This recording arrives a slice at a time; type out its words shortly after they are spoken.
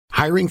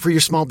Hiring for your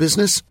small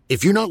business?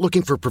 If you're not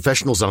looking for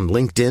professionals on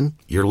LinkedIn,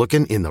 you're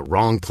looking in the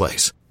wrong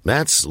place.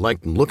 That's like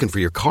looking for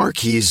your car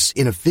keys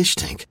in a fish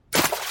tank.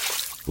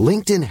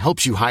 LinkedIn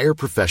helps you hire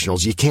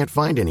professionals you can't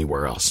find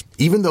anywhere else,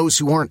 even those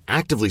who aren't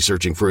actively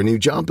searching for a new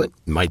job but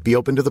might be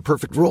open to the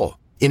perfect role.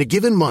 In a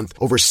given month,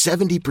 over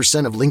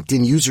 70% of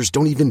LinkedIn users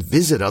don't even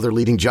visit other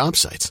leading job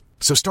sites.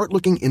 So start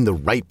looking in the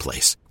right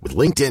place. With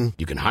LinkedIn,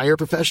 you can hire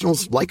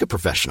professionals like a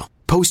professional.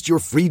 Post your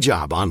free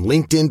job on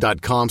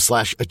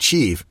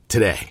linkedin.com/achieve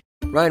today.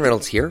 Ryan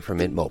Reynolds here from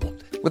Mint Mobile.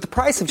 With the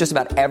price of just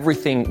about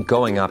everything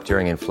going up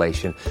during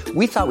inflation,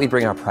 we thought we'd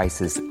bring our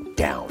prices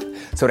down.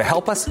 So to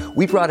help us,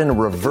 we brought in a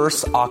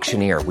reverse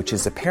auctioneer, which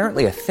is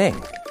apparently a thing.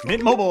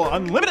 Mint Mobile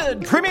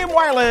Unlimited Premium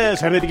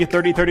Wireless. How to get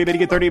 30, 30, how to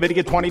get 30, how to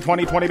get 20,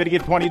 20, 20, how to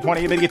get 20,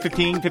 20, how to get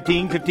 15,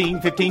 15,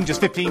 15, 15, just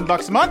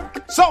 $15 a month?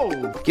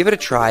 Sold! Give it a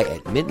try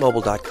at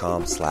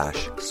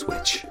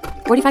mintmobile.com/switch.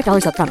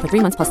 $45 up front for 3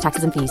 months plus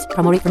taxes and fees.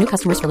 Promo rate for new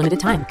customers for limited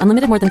time.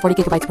 Unlimited more than 40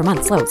 gigabytes per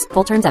month. Slows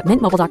full terms at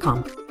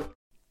mintmobile.com.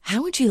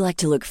 How would you like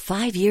to look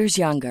 5 years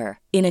younger?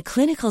 In a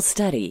clinical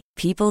study,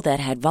 people that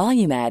had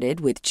volume added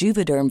with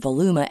Juvederm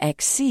Voluma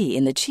XC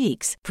in the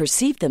cheeks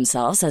perceived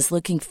themselves as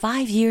looking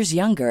 5 years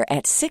younger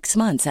at 6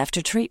 months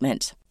after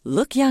treatment.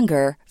 Look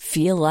younger,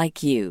 feel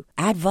like you.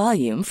 Add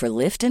volume for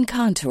lift and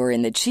contour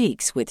in the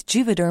cheeks with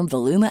Juvederm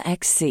Voluma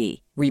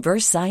XC.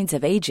 Reverse signs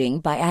of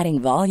aging by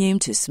adding volume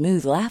to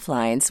smooth laugh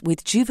lines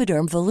with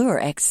Juvederm Volure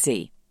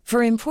XC.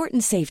 For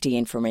important safety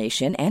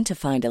information and to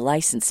find a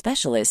licensed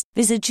specialist,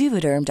 visit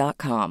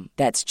Juvederm.com.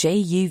 That's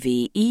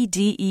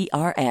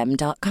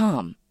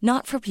JUVEDERM.com.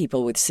 Not for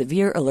people with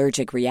severe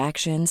allergic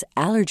reactions,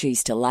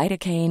 allergies to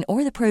lidocaine,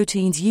 or the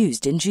proteins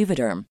used in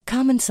Juvederm.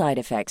 Common side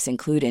effects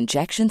include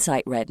injection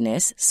site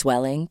redness,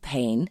 swelling,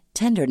 pain,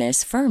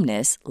 tenderness,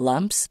 firmness,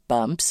 lumps,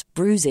 bumps,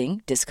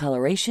 bruising,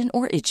 discoloration,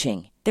 or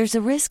itching. There's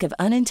a risk of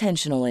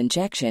unintentional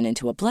injection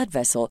into a blood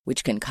vessel,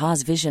 which can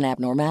cause vision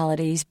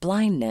abnormalities,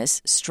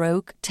 blindness,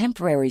 stroke,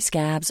 temporary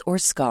scabs, or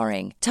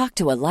scarring. Talk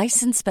to a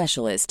licensed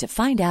specialist to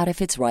find out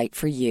if it's right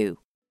for you.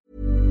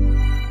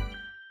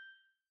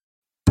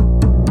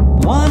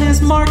 One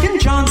is Mark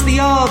and John's the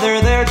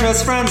other. They're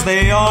just friends,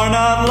 they are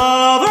not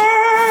lovers.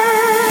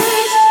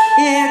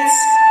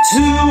 It's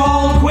two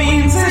old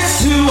queens,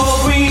 it's two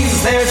old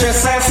queens. They're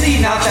just sassy,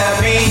 not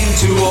that mean.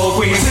 Two old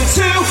queens, it's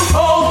two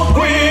old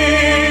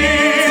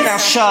queens. Now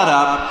shut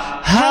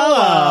up.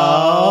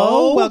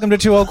 Hello. Welcome to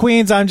Two Old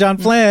Queens. I'm John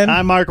Flynn.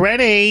 I'm Mark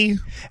Reddy.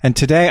 And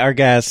today our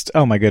guest,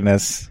 oh my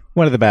goodness,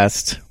 one of the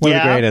best, one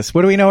of the greatest.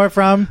 What do we know her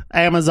from?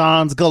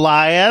 Amazon's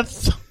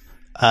Goliath.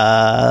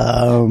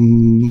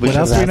 What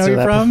else do we know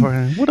you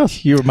from? What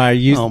else? You were my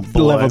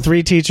level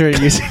 3 teacher at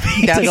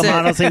UCB. Took a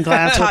modeling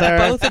class with her.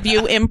 Both of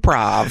you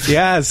improv.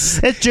 Yes.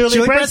 It's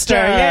Julie Brister.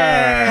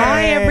 Yay.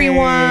 Hi,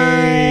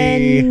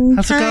 everyone.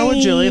 How's it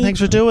going, Julie?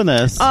 Thanks for doing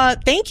this.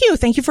 Thank you.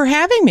 Thank you for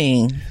having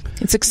me.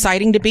 It's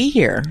exciting to be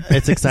here.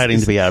 It's exciting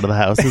to be out of the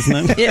house,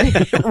 isn't it?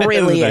 It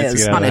really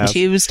is. On a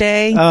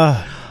Tuesday.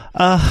 I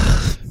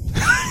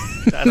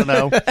don't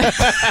know.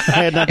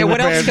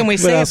 What else can we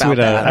say about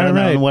that? I don't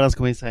know. What else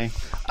can we say?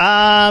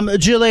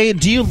 Julie,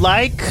 do you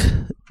like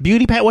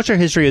beauty pageants? What's your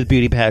history with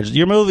beauty pageants?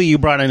 Your movie you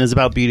brought in is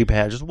about beauty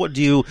pageants. What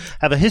do you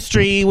have a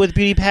history with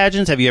beauty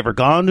pageants? Have you ever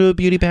gone to a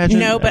beauty pageant?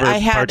 No, but I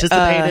had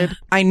participated.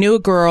 I knew a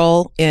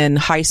girl in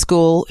high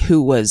school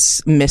who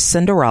was Miss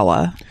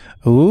Cinderella.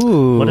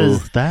 Ooh. What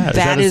is that?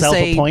 That is is that a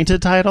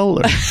self-appointed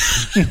title?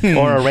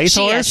 Or a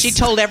racehorse? She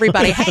told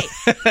everybody, hey,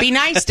 be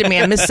nice to me.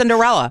 I'm Miss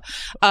Cinderella.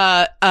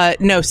 No,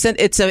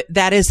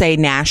 that is a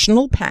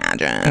national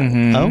pageant.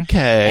 Mm-hmm.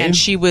 Okay. And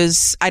she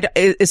was,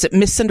 is it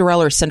Miss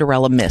Cinderella or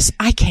Cinderella Miss?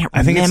 I can't remember.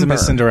 I think it's the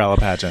Miss Cinderella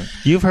pageant.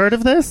 You've heard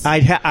of this?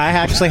 I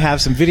actually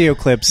have some video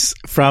clips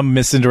from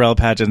Miss Cinderella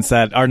pageants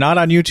that are not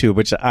on YouTube,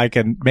 which I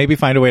can maybe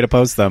find a way to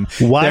post them.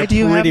 Why do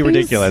you have pretty these?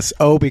 ridiculous.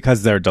 Oh,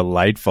 because they're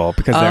delightful.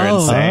 Because they're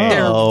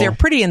insane. They're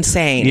pretty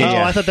insane.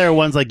 Yeah. I thought they were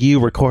ones like you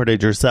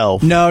recorded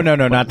yourself. No,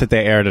 not that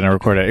they aired and I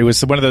recorded. It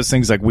was one of those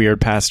things like weird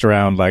passed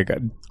around like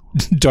a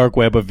dark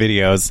web of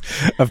videos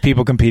of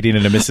people competing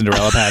in a Miss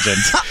Cinderella pageant.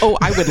 Oh,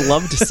 I would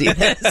love to see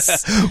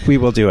this. We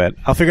will do it.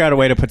 I'll figure out a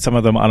way to put some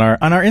of them on our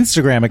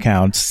Instagram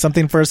account.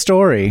 Something for a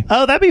story.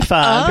 Oh, that'd be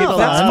fun. Oh,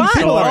 that's fun.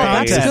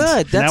 That's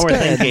good. That's now we're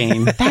good.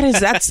 thinking.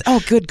 That's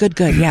good.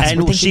 Yes.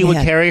 And she would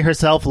carry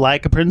herself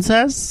like a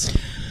princess?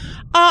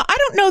 I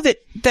don't know that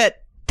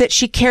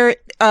she carried,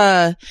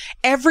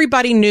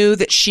 everybody knew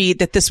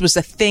that this was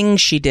a thing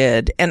she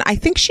did. And I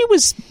think she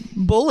was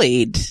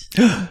bullied.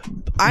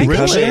 I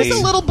think she was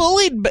a little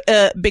bullied,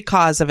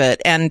 because of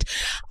it. And,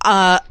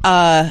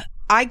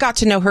 I got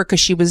to know her because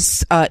she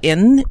was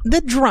in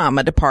the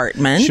drama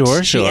department.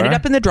 Sure. She ended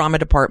up in the drama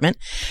department.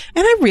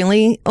 And I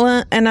really,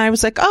 and I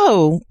was like,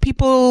 oh,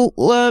 people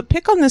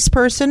pick on this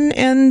person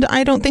and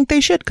I don't think they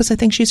should because I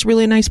think she's a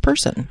really nice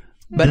person.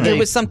 But it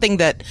was something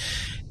that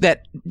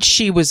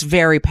she was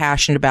very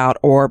passionate about,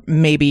 or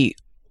maybe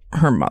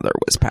her mother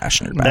was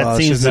passionate about. That Well,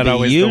 seems she's to not be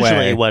always the usually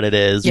way. what it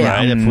is, Yeah.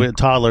 right? If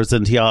toddlers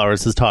and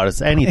tiaras has taught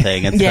us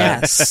anything, it's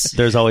Yes. that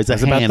there's always a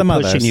It's about hand the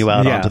mothers. pushing you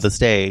out Yeah. onto the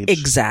stage.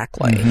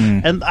 Exactly.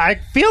 And I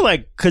feel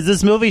like because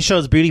this movie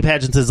shows beauty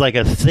pageants as like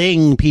a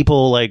thing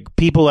people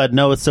had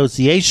no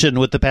association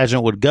with the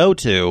pageant would go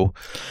to,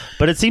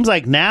 but it seems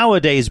like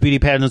nowadays beauty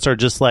pageants are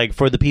just like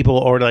for the people,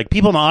 or like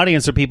people in the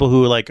audience are people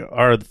who like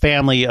are the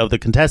family of the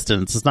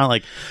contestants. It's not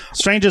like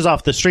strangers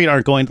off the street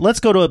aren't going, let's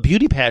go to a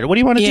beauty pageant. What do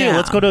you want to do? Yeah.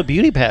 Let's go to a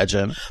beauty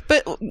pageant.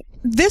 But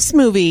this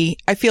movie,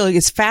 I feel like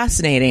is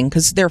fascinating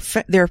because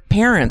their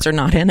parents are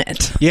not in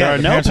it. There are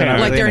the no parents are not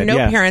parents. Like really there are in it, no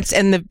yeah. parents,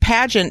 and the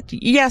pageant.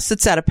 Yes,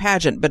 it's at a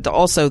pageant, but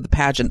also the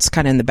pageant's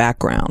kind of in the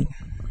background.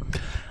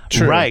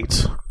 True.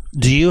 Right.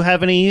 Do you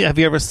have any? Have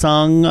you ever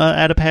sung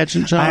at a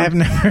pageant, John? I have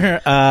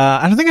never.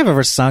 I don't think I've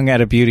ever sung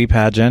at a beauty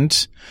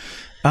pageant.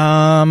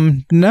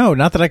 No,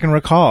 not that I can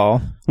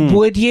recall.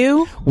 Would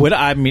you? Would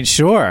I mean?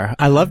 Sure,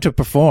 I love to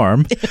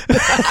perform,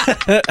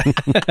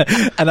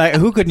 and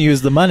who couldn't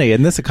use the money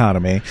in this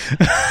economy?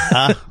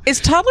 Is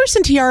Toddlers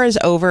and Tiaras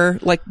over?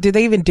 Like, do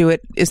they even do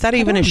it? Is that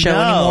even a show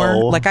know.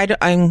 anymore? Like,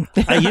 I'm.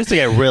 I used to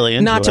get really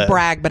into not to it.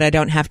 brag, but I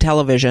don't have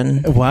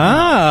television.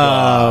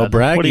 Wow,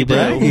 braggy, What do you do?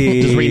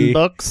 braggy. Just reading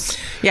books?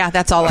 Yeah,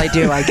 that's all I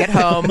do. I get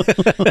home,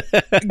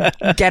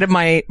 get in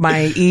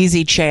my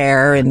easy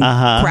chair, and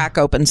crack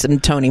open some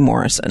Toni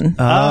Morrison.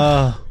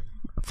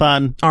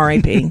 Fun.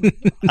 R.I.P.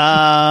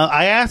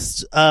 I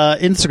asked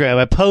Instagram,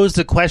 I posed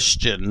a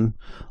question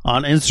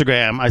on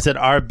Instagram. I said,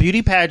 are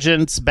beauty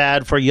pageants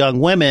bad for young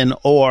women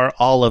or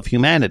all of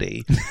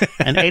humanity?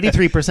 And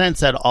 83%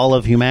 said all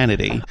of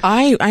humanity.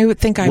 I would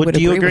think I would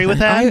Do you agree agree with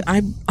that?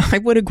 I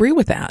would agree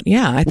with that.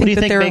 Yeah, I What do think you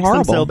that think they're makes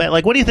horrible. them so bad?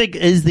 Like, what do you think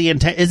is the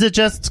intent? Is it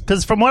just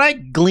because from what I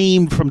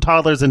gleaned from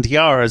Toddlers and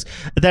Tiaras,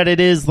 that it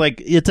is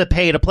like it's a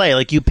pay to play.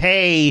 Like you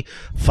pay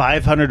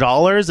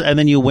 $500 and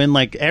then you win.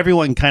 Like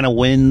everyone kind of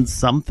wins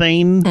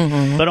something,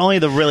 but only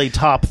the really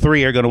top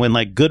three are going to win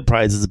like good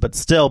prizes. But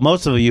still,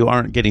 most of you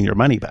aren't getting your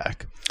money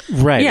back.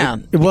 Right. Yeah.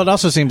 Well, it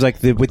also seems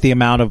like with the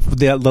amount of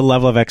the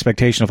level of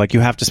expectation of like you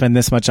have to spend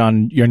this much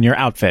on your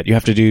outfit. You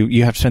have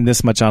to spend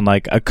this much on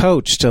like a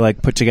coach to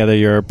like put together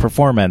your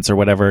performance or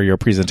whatever your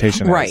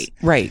presentation is.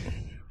 Right.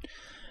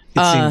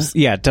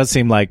 It does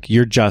seem like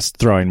you're just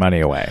throwing money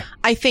away.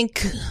 I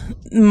think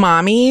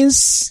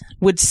mommies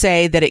would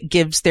say that it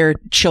gives their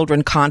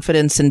children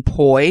confidence and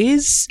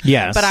poise.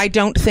 Yes. But I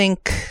don't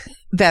think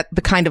that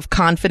the kind of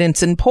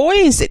confidence and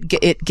poise it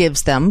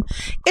gives them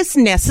is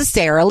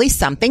necessarily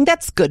something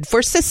that's good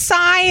for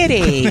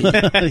society.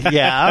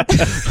 Yeah.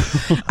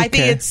 I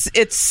think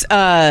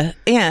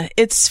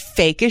it's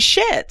fake as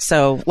shit.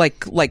 So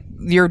like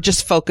you're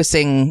just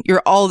focusing,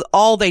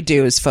 all they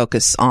do is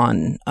focus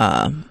on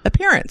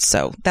appearance.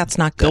 So that's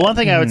not good. The one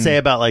thing I would say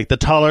about like the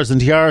Toddlers and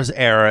Tiaras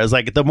era is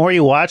like the more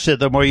you watch it,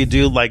 the more you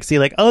do like see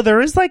like, oh, there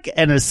is like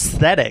an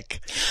aesthetic.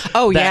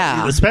 Oh, that-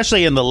 yeah.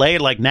 Especially in the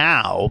late, like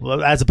now,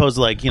 as opposed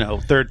to like,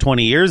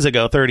 30 years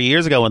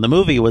ago when the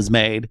movie was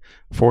made,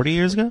 40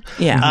 years ago.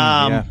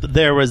 Yeah.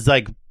 There was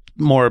like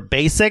more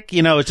basic,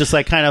 it's just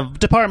like kind of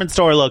department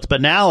store looks,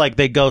 but now like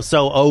they go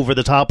so over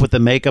the top with the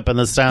makeup and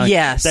the styling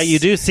Yes. that you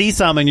do see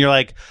some and you're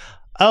like,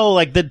 oh,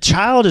 like the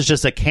child is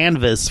just a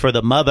canvas for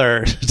the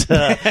mother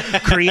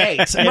to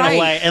create in Right. a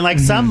way. And like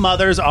some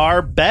mothers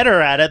are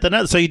better at it than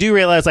others. So you do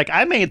realize like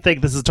I may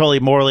think this is totally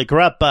morally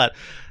corrupt, but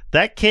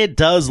that kid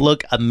does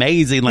look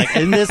amazing. Like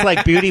in this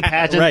like beauty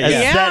pageant Right, yeah.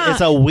 aesthetic, Yeah. it's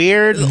a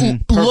weird,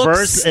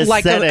 perverse Looks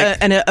like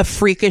aesthetic. a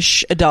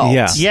freakish adult.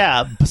 Yeah.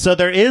 Yeah, so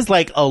there is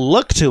like a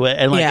look to it,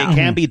 and like Yeah. it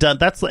can be done.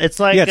 It's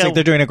like Yeah, it's like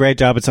they're doing a great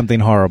job at something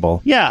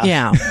horrible. yeah,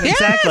 Yeah.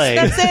 exactly.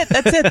 Yes,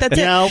 that's it. That's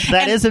You it. know,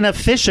 that is an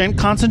efficient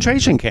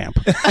concentration camp.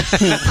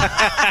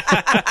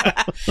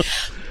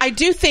 I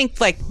do think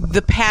like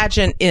the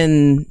pageant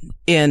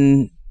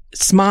in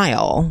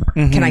Smile.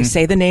 Can I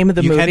say the name of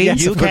the You can, movie?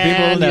 yes. You For people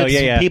can. to know,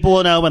 yeah. People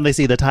will know when they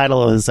see the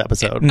title of this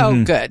episode.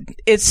 Oh, good.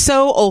 It's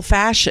so old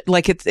fashioned.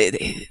 Like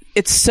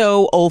it's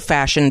so old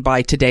fashioned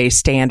by today's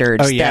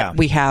standards Oh, yeah. that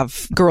we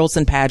have girls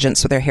in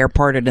pageants with their hair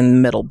parted in the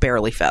middle,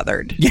 barely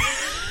feathered.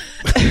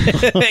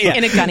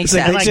 In a gunny It's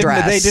like satin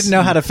dress. they didn't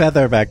know how to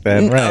feather back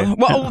then, right?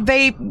 Well,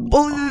 they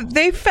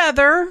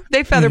feather,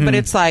 but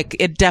it's like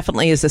it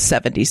definitely is a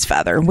 70s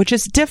feather, which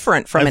is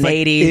different from an It's like,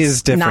 80s,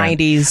 is different.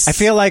 90s. I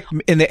feel like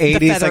in the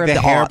 80s, feather like of the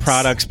the hair aughts.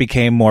 products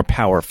became more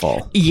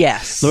powerful.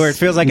 Yes. Where it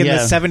feels like in Yeah.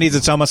 the 70s,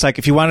 it's almost like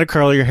if you wanted to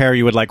curl your hair,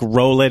 you would like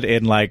roll it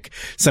in like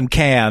some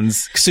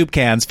cans, soup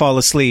cans, fall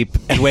asleep,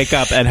 and wake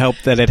up and hope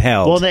that it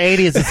held. Well, in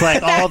the 80s, it's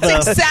like all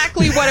That's the.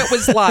 exactly what it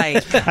was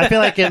like. I feel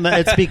like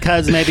it's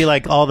because maybe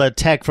like all the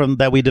tech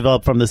that we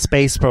developed from the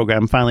space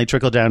program finally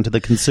trickled down to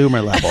the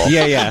consumer level.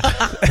 yeah.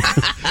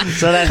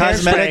 So that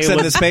Cosmetics hairspray and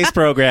the was- space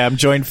program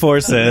joined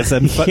forces,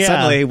 and Yeah.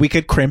 suddenly we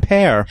could crimp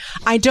hair.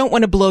 I don't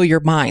want to blow your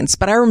minds,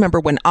 but I remember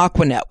when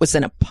Aquanet was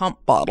in a pump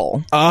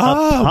bottle.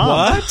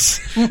 What?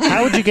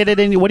 How would you get it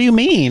in? What do you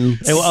mean?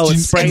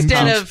 It's spray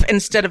pump.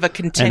 Instead of a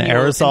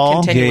continuous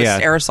aerosol? Yeah.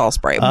 aerosol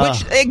spray,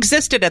 which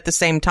existed at the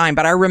same time.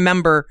 But I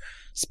remember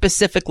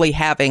specifically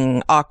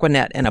having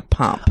Aquanet and a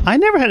pump. I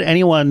never had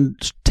anyone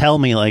tell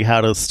me like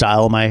how to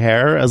style my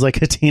hair as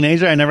like a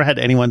teenager. I never had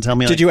anyone tell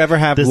me. Did like, you ever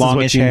have this is what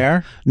longish you-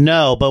 hair?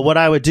 No, but what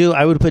I would do,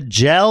 I would put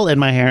gel in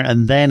my hair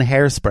and then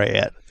hairspray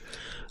it.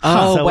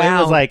 Oh, so wow.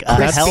 it was like a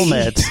Crispy.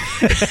 helmet.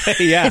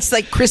 Yeah. It's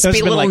like It crispy must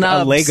have been little like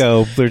nubs. a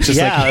Lego. They're just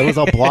Yeah, like it was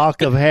a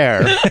block of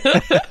hair.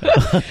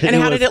 And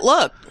how did it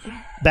look?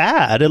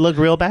 Bad. It looked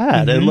real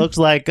bad. It looked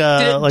like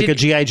a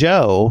G.I.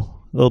 Joe,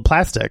 little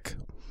plastic.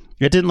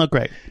 It didn't look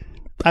great.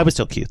 I was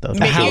still cute though.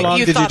 How You long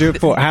did you thought do it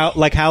for?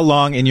 How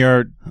long in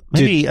your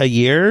Maybe a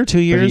year, 2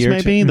 years, year,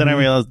 maybe. Then I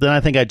realized. Then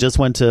I think I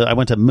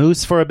went to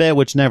Moose for a bit,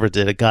 which never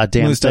did a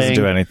goddamn Moose thing. doesn't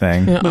do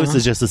anything. Moose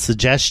is just a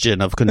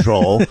suggestion of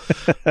control.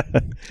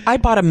 I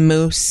bought a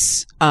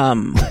mousse,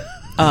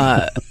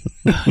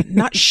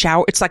 not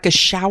shower. It's like a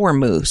shower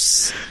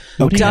mousse.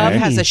 Okay. Dove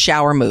has a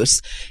shower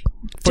mousse.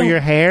 For your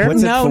hair?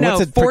 What's it No, for- no,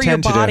 what's it for your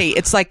pretend to do? body.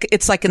 It's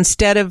like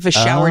instead of a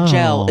shower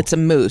gel, it's a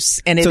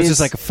mousse, and So it's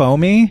just like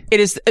foamy. it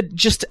is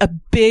just a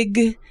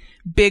big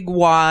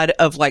wad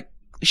of like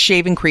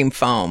shaving cream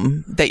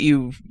foam that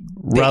you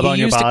Rub on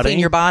your use to body? clean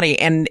your body,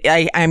 and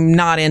I'm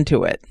not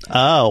into it.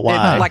 Oh,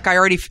 why? Like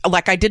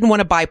I didn't want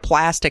to buy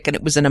plastic, and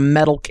it was in a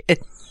metal.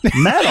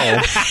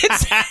 Metal.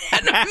 It's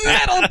in a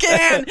metal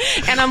can,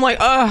 and I'm like,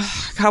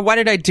 oh God, why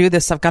did I do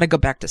this? I've got to go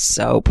back to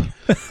soap.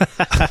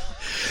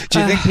 Do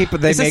you think people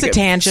they is this make a it,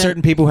 tangent?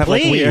 certain people have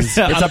like weird? Please.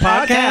 It's a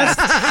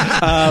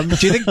podcast.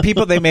 Do you think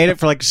people they made it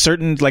for like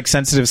certain like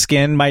sensitive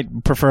skin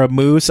might prefer a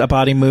mousse, a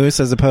body mousse,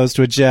 as opposed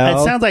to a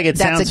gel? It sounds like it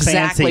That's sounds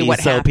exactly fancy. what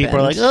So people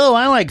are like, happened. oh,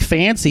 I like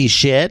fancy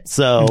shit.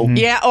 So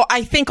Yeah. Oh,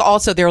 I think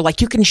also they're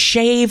like, you can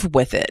shave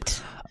with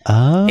it.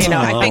 oh, You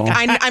know,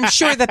 I'm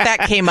sure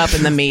that came up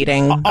in the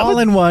meeting. all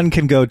in one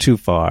can go too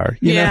far.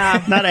 You know?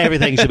 Yeah. not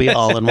everything should be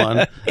all in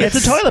one. It's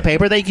a toilet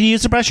paper that you can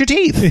use to brush your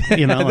teeth.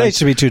 You know, they like,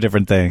 should be two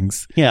different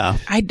things. yeah.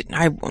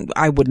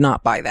 I would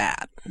not buy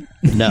that.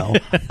 No,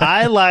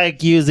 I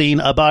like using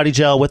a body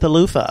gel with a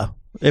loofah.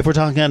 If we're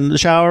talking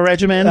shower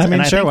regimens, I mean,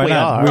 and I sure, think why we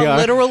not? are. We A are.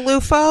 literal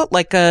loofah,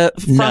 like a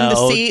from the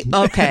No. sea.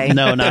 Okay,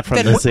 No, not from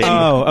Then the what- sea. then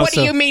Oh, what so-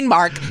 do you mean,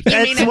 Mark? You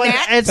mean a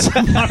net? It's a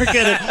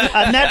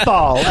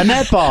netball. A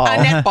netball.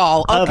 A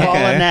netball, A okay. ball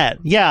of net.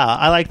 Yeah,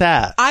 I like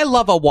that. I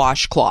love a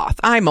washcloth.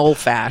 I'm old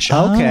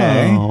fashioned.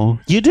 Okay. Oh.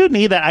 You do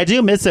need that. I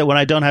do miss it when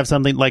I don't have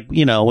something like,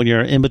 you know, when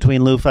you're in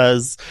between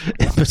loofahs,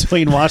 in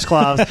between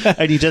washcloths,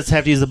 and you just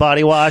have to use the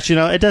body wash. You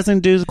know, it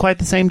doesn't do quite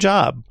the same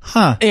job.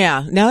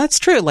 Yeah, no, that's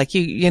true. Like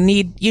you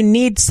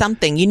need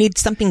something. You need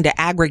something to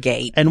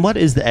aggregate. And what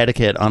is the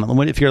etiquette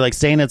on if you're like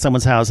staying at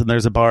someone's house and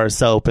there's a bar of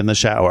soap in the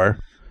shower?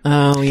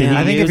 Oh you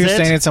I think if use you're it?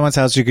 staying at someone's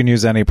house, you can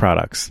use any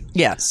products.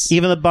 Yes.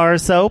 Even the bar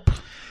of soap?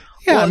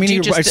 Yeah, Well, I mean, do you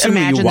I just assume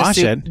imagine you wash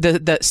it.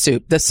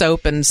 the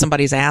soap in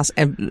somebody's ass,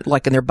 and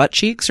like in their butt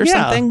cheeks or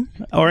something?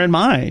 Or in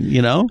mine,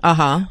 you know? Uh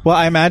huh. Well,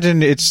 I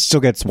imagine it still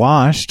gets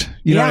washed.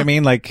 You know Yeah. what I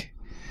mean? Like,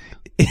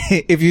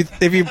 if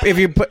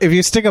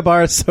you stick a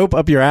bar of soap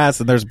up your ass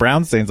and there's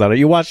brown stains on it,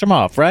 you wash them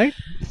off, right?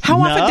 How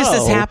often does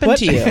this No. happen What?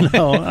 to you?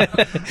 No.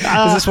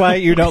 Is this why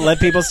you don't let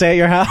people stay at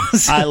your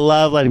house? I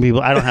love letting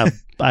people.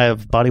 I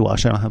have body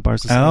wash. I don't have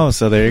bars of soap. Oh,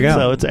 so there you go.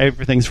 So it's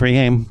everything's free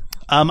game.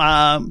 Yeah,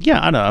 I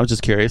don't know. I was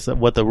just curious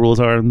what the rules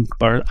are in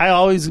bars. I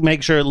always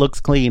make sure it looks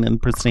clean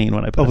and pristine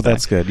when I put Oh, it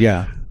that's back. good.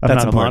 Yeah, I'm that's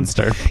not a important.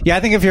 monster. Yeah,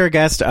 I think if you're a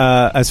guest,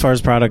 as far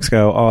as products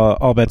go,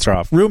 all bets are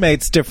off.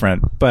 Roommates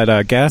different,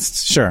 but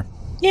guests, sure.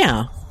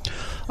 Yeah.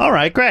 All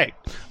right, great.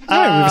 All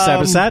right, we've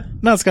established that.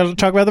 Now let's go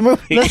talk about the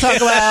movie. Let's talk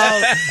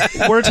about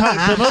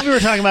the movie we're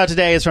talking about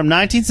today is from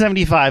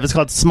 1975. It's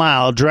called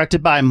Smile,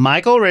 directed by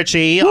Michael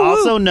Ritchie,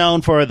 also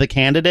known for The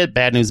Candidate,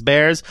 Bad News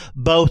Bears,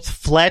 both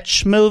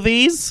Fletch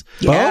movies.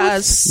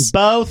 Yes.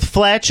 Both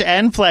Fletch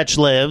and Fletch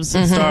Lives.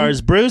 It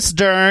stars Bruce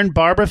Dern,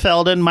 Barbara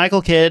Feldon,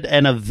 Michael Kidd,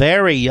 and a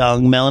very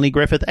young Melanie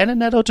Griffith and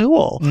Annette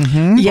O'Toole. For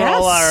Yes.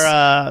 all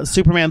our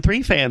Superman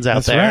 3 fans out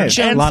That's there. right.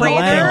 Jen And Lana Fraser,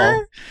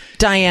 Lang.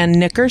 Diane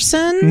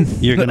Nickerson.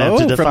 You're going to have Oh,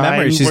 to from define.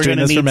 memory. She's We're doing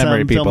going to this from need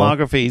memory, some people.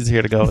 filmographies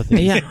here to go with.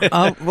 Yeah.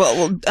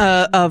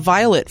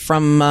 Violet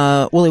from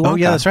Willy Wonka. Oh,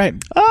 yeah, that's right.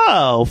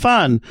 Oh,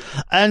 fun.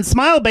 And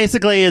Smile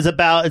basically is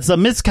about, it's a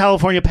Miss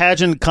California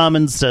pageant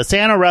comes to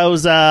Santa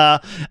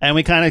Rosa, and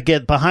we kind of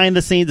get behind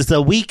the scenes. It's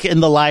a week in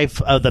the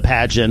life of the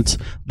pageant.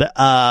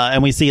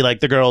 And we see like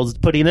the girls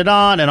putting it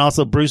on, and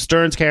also Bruce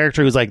Dern's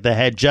character, who's like the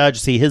head judge,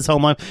 see his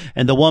home life,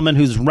 and the woman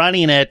who's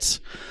running it,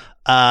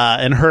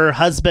 and her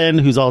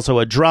husband, who's also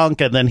a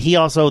drunk. And then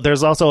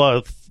there's also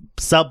a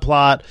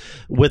subplot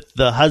with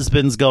the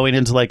husbands going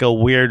into like a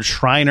weird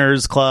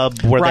Shriners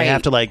club where Right. they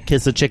have to like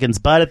kiss a chicken's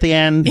butt at the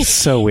end.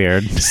 So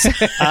weird. So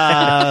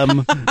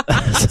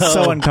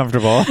so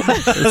uncomfortable.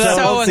 The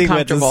whole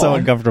sequence is so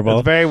uncomfortable.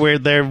 It's very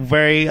weird. They're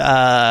very,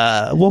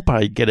 we'll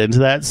probably get into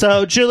that.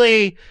 So,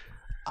 Julie,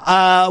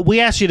 we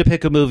asked you to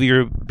pick a movie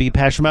you'd be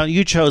passionate about.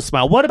 You chose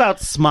Smile. What about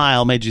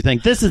Smile made you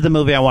think this is the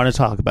movie I want to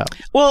talk about?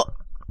 Well,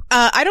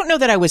 I don't know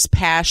that I was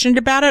passionate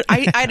about it.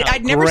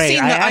 I'd never Great.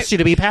 seen I the. asked you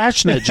to be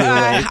passionate, Julie.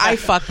 I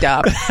fucked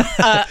up.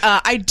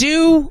 I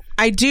do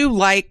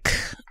like.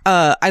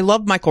 I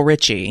love Michael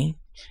Ritchie,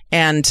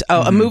 And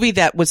a movie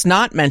that was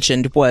not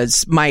mentioned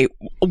was my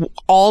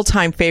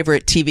all-time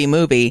favorite TV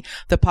movie,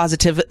 The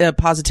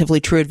Positively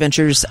True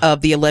Adventures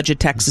of the Alleged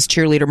Texas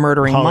Cheerleader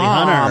Murdering Holly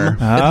Mom. Hunter. With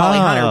Holly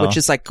Hunter, which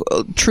is like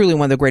truly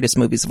one of the greatest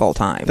movies of all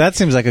time. That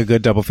seems like a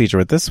good double feature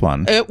with this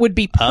one. It would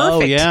be perfect.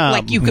 Oh, yeah.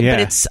 Like you could,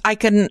 Yeah.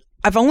 but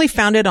I've only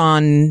found it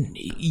on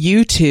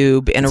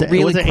YouTube in a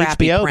really it was an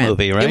crappy HBO print.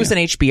 movie, right? It was an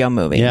HBO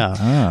movie.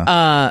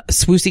 Yeah.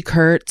 Swoosie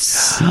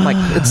Kurtz, like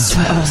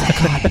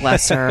God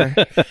bless her.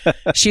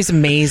 She's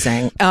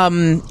amazing.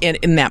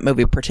 In that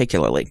movie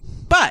particularly.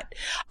 But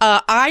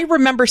I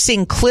remember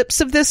seeing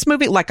clips of this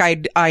movie. Like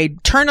I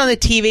turned on the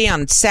TV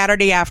on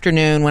Saturday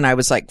afternoon when I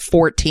was like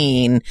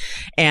 14,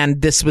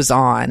 and this was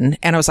on,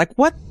 and I was like,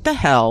 "What the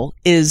hell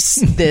is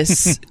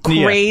this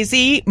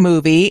crazy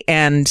movie?"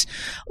 And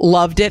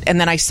loved it. And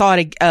then I saw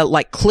it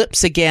like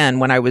clips again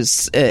when I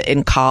was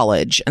in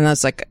college, and I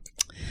was like,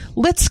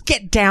 let's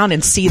get down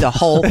and see the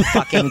whole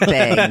fucking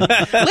thing.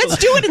 Let's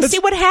do it and see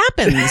what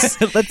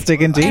happens. Let's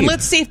dig in deep. And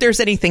let's see if there's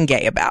anything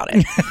gay about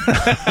it.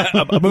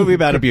 A movie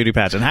about a beauty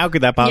pageant. How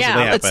could that possibly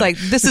happen? It's like,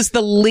 this is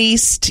the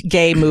least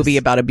gay movie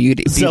about a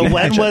beauty So when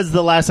pageant. was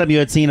the last time you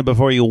had seen it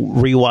before you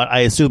rewatch?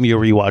 I assume you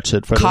rewatched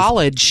it for this.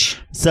 College.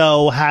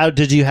 So how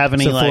did you have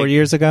any? So 4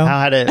 years ago?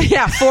 How had it?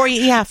 Yeah, 4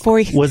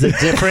 years. Was it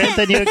different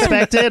than you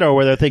expected, or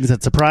were there things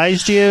that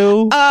surprised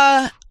you?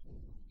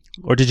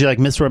 Or did you like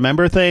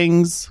misremember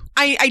things?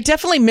 I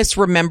definitely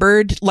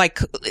misremembered. Like,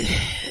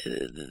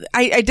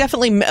 I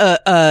definitely,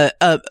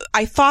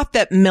 I thought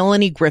that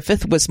Melanie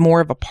Griffith was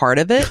more of a part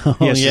of it.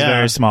 Yeah, she's a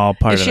very small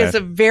part of She has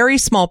it. a very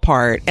small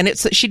part, and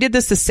she did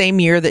this the same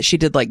year that she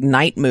did like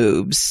Night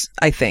Moves,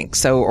 I think.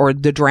 So, or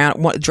the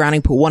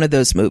Drowning Pool, one of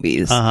those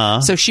movies.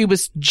 So she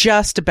was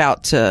just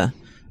about to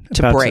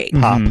break.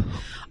 Pop.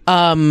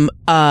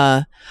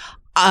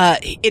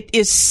 It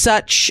is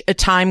such a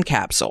time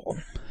capsule.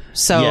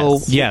 So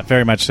Yes. Yeah,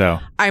 very much so.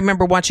 I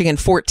remember watching in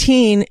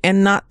 14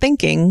 and not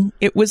thinking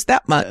it was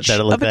that much That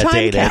it of looked a that time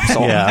dated.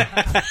 capsule.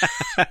 Yeah.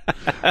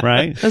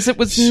 Right? Because it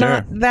was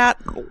not that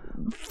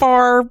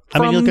far from... I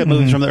mean, you look at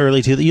movies from the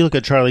early 2000s. You look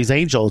at Charlie's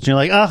Angels, and you're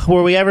like, oh,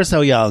 were we ever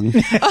so young?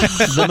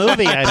 The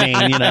movie, I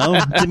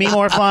mean, Demi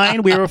Moore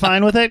fine. We were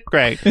fine with it.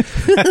 Great.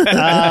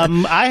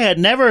 I had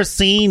never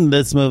seen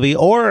this movie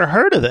or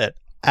heard of it.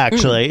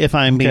 Actually, if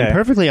I'm being Okay.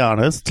 perfectly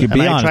honest, You be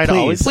and I honest, try to please.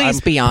 always, Please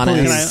be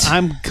honest.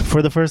 I'm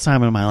for the first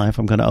time in my life,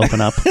 I'm going to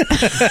open up.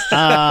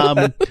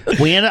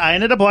 I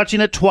ended up watching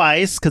it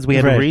twice because we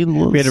had Right. to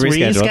We had to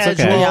reschedule. It's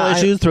okay. Yeah,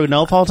 issues through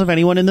no fault of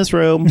anyone in this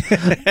room. So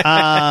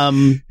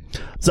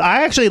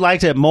I actually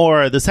liked it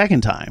more the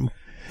second time.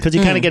 Because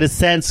you kind of get a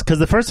sense, because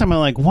the first time I'm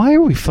like, why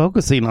are we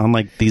focusing on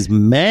like these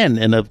men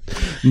in a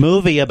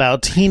movie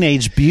about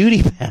teenage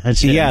beauty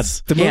pageants? Yeah,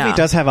 the movie Yeah.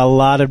 does have a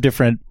lot of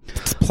different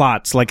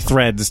plots, like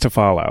threads to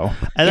follow.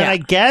 And then Yeah. I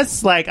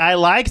guess, like, I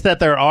like that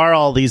there are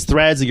all these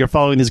threads that you're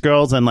following these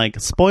girls, and like,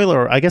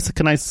 spoiler, I guess,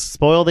 can I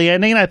spoil the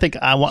ending? I think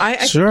I want. I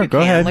think Sure, you go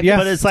can. ahead. Like, Yeah.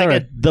 but it's sorry.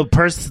 like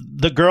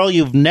the girl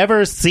you've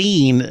never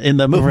seen in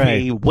the movie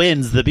Right.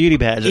 wins the beauty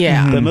pageant.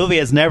 Yeah. The movie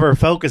has never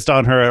focused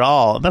on her at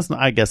all.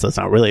 I guess that's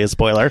not really a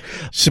spoiler.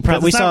 We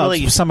It's not saw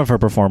really- some of her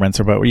performance,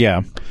 but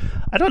yeah.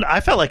 I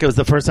felt like it was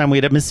the first time we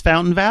had Miss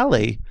Fountain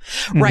Valley.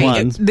 Right.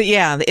 won.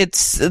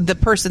 It's the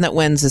person that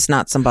wins is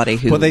not somebody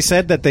who... Well, they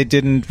said that they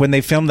didn't, when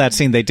they filmed that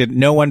scene,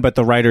 no one but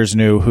the writers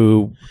knew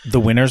who the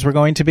winners were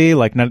going to be.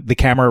 Like, the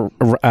camera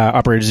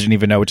operators didn't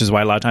even know, which is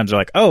why a lot of times they're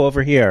like, oh,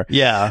 over here.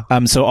 Yeah.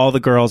 So all the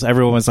girls,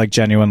 everyone was like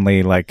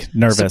genuinely like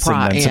nervous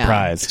and Yeah.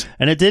 surprised.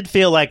 And it did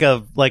feel like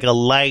a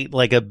light,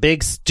 like a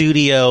big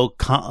studio,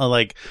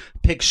 like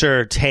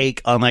picture take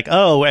on like,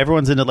 oh,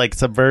 everyone's into like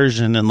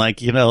subversion and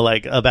like,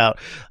 like about,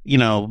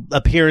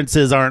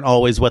 appearances aren't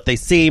always what they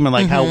seem, and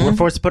like how we're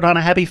forced to put on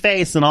a happy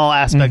face in all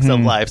aspects of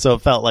life. So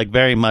it felt like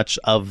very much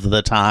of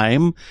the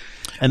time.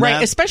 And Right,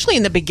 that- especially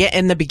in the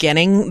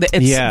beginning,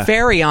 it's Yeah.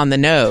 very on the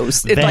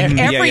nose. It's like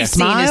Very- every yeah.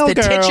 scene Smile, is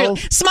the titular girl.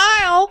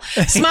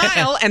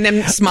 smile, and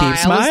then smile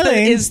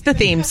smiling. is the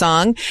theme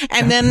song,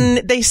 and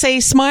then they say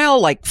smile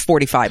like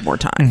 45 more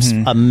times.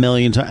 a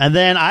million times. And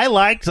then I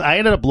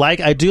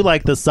do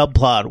like the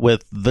subplot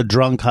with the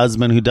drunk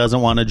husband who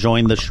doesn't want to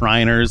join the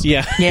Shriners.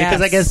 Yeah. Yes.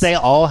 Because I guess they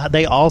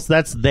all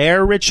that's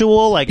their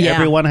ritual. Like Yeah.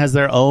 everyone has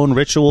their own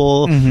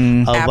ritual of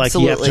like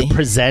you have Absolutely. to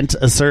present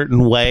a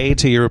certain way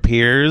to your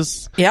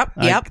peers. Yep,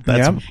 Like, yep.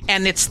 that's- Yep.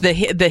 And it's the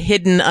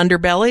hidden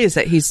underbelly is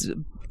that he's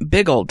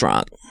big old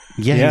drunk.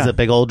 Yeah, Yeah. he's a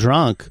big old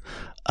drunk.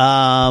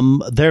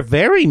 They're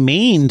very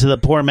mean to the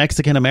poor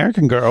Mexican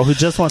American girl who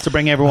just wants to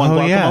bring everyone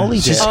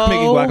guacamole She's dip.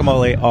 making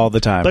guacamole all the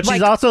time. But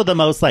she's also the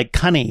most like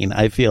cunning,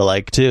 I feel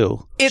like,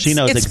 too. She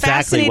knows it's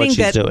exactly what she's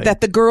fascinating doing. that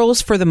the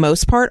girls, for the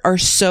most part, are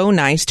so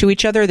nice to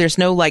each other. There's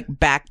no like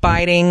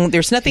backbiting.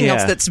 There's nothing Yeah.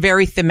 else that's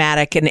very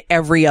thematic in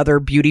every other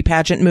beauty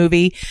pageant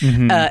movie,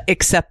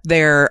 except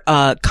their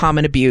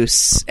common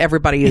abuse.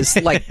 Everybody is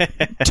like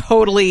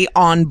totally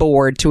on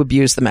board to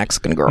abuse the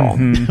Mexican girl,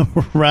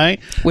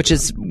 right? which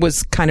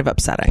was kind of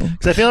upsetting.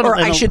 I feel Or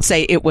in I a- should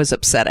say, it was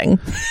upsetting.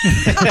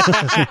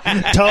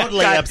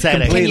 Totally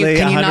upsetting. Can you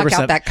knock 100%.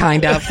 out that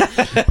kind of?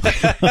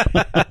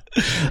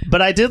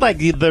 But I did like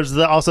there's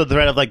also the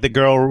thread of like the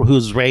girl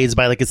who's raised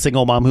by like a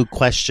single mom who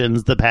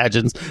questions the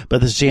pageants,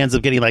 but then she ends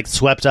up getting like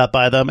swept up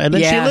by them, and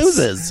then Yes. she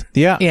loses.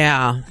 Yeah.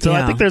 Yeah. So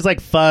I think there's like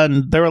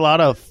fun. There were a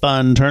lot of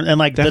fun turns, and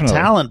like Definitely. the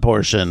talent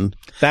portion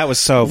That was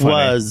so funny.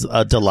 was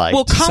a delight.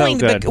 Well, calling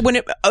good.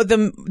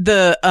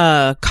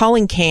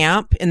 calling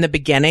Camp in the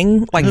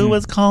beginning, like who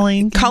was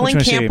calling? Colleen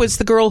Which one Camp she? was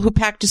the girl who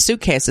packed his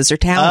suitcase as her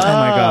talent. Oh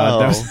my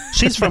God, that was-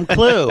 she's from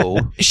Clue.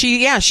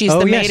 She's Oh,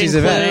 the yeah, maid she's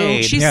in a Clue.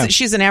 maid. She's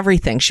she's in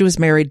everything. She was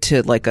married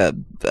to like a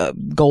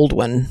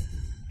Goldwyn.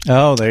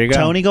 Oh, there you go.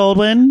 Tony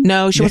Goldwyn.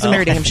 No, she wasn't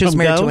married to him. She was From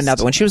married to Ghost?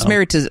 another one. She was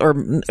married to, or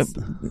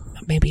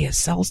maybe a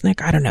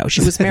Selznick. I don't know.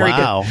 She was married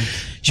Wow. to.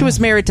 She was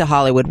married to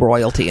Hollywood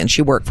royalty, and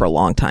she worked for a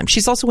long time.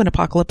 She's also in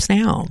Apocalypse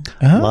Now.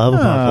 Love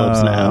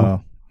Apocalypse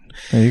Now.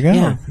 There you go.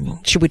 Yeah.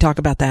 Should we talk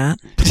about that?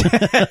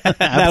 That would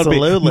be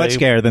Absolutely. much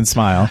scarier than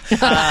Smile.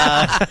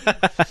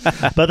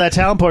 But that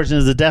talent portion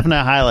is a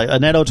definite highlight.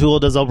 Annette O'Toole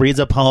reads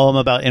a poem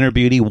about inner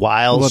beauty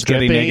while Well,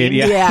 stripping. getting naked,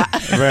 yeah.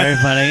 Very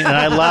funny. And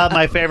I love,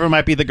 my favorite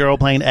might be the girl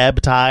playing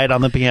Ebb Tide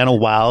on the piano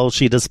while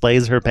she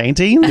displays her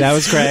painting. That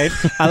was great.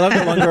 I love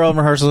the one girl in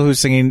rehearsal who's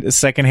singing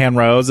Secondhand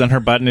Rose, and her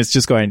button is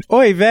just going,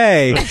 oy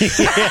vey.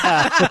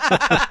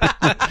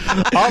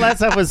 All that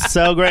stuff was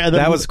so great. And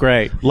then That was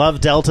great. Love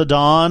Delta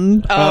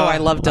Dawn. Oh, I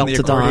love On the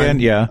Delta accordion, Dawn.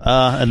 yeah.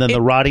 And then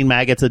the rotting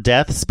maggots of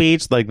death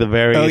speech, like the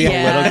very Oh, yeah.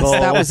 Yes,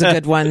 political. that was a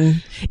good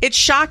one. It's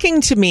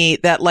shocking to me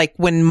that like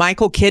when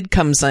Michael Kidd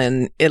comes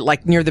in, it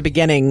like near the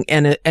beginning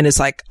and it's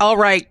like, all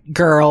right,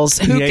 girls,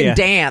 who Yeah, can yeah.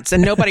 dance?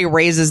 And nobody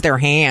raises their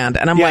hand.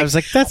 And I'm Yeah, like, I was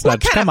like, that's what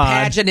not- kind come of on.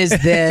 pageant is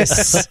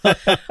this?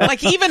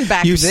 Like even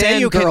back You then, say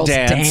you can girls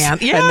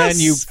dance, Yes. and then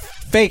you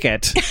fake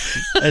it.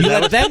 You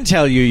let them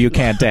tell you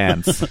can't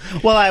dance.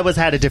 Well, I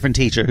had a different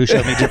teacher who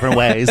showed me different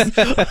ways.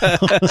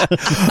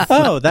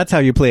 Oh, that's how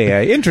you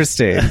play.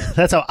 Interesting.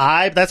 That's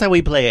how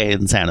we play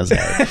in San Jose.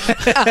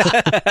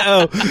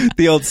 Oh,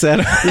 the old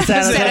San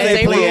San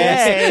Jose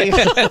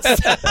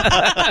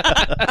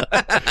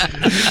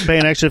Pay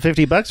an extra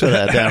 $50 for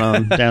that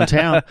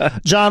downtown.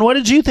 John, what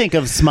did you think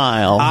of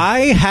Smile?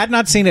 I had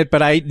not seen it,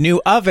 but I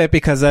knew of it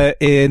because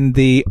in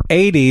the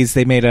 80s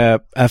they made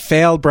a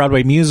failed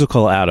Broadway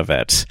musical out of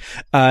it.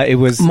 It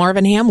was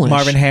Marvin Hamlish.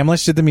 Marvin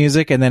Hamlish did the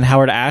music, and then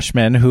Howard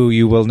Ashman, who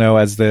you will know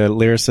as the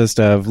lyricist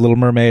of Little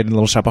Mermaid and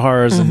Little Shop of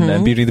Horrors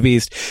and Beauty and the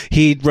Beast,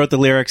 he wrote the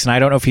lyrics, and I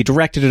don't know if he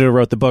directed it or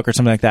wrote the book or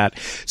something like that.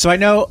 So I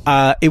know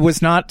it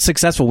was not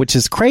successful, which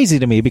is crazy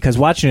to me because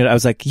watching it, I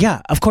was like,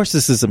 yeah, of course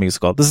this is a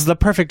musical. This is the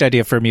perfect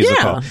idea for a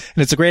musical. Yeah. And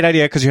it's a great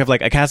idea because you have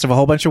like a cast of a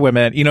whole bunch of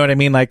women. You know what I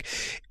mean? Like,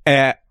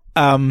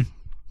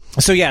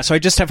 so I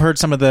just have heard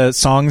some of the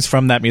songs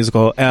from that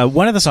musical.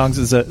 One of the songs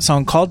is a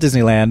song called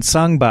Disneyland,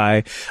 sung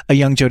by a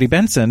young Jodie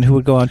Benson, who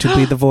would go on to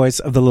be the voice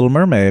of the Little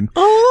Mermaid.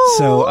 Oh.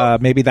 So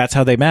maybe that's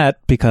how they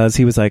met, because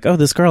he was like, "Oh,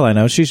 this girl I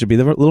know, she should be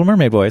the Little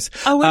Mermaid voice."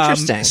 Oh,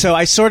 interesting. So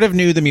I sort of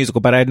knew the musical,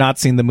 but I had not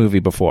seen the movie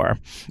before.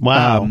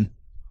 Wow.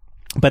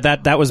 But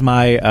that was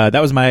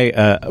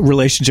my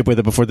relationship with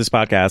it before this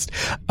podcast.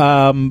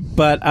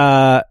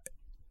 But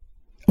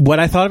what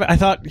I thought of it, I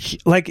thought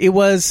like it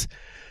was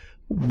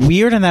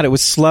weird in that it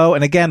was slow,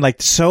 and again,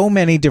 like so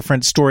many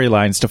different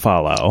storylines to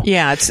follow.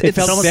 Yeah, It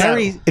felt almost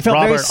very that very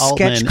Robert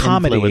sketch Altman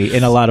comedy influence.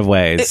 in a lot of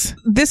ways.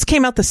 This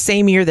came out the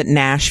same year that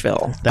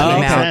Nashville That came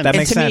makes out. sense. That and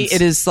makes to me, sense.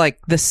 it is like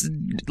this,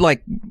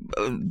 like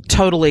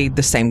totally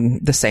the same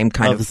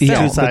kind of Two film.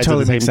 sides that of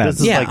totally the same. makes sense.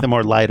 This is Yeah. like the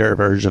more lighter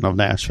version of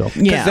Nashville.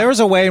 Yeah, There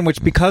was a way in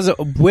which, because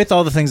with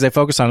all the things they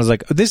focus on, is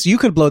like this, you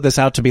could blow this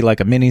out to be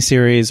like a mini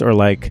series or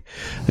like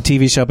a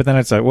TV show, but then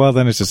it's like, well,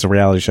 then it's just a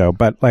reality show.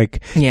 But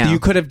like, Yeah. you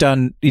could have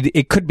done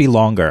it could be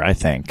longer, I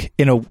think,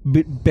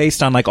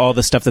 based on like all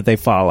the stuff that they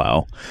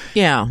follow.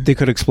 yeah. They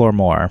could explore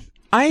more.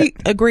 I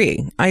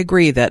agree. I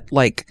agree that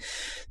like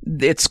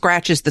it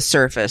scratches the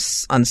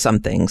surface on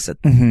some things that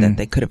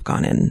they could have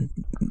gone in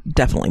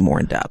definitely more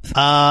in depth.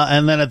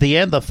 And then at the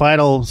end, the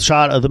final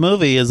shot of the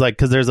movie is like,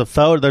 because there's a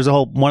photo, there's a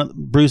whole one.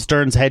 Bruce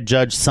Dern's head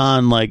judge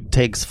son like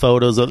takes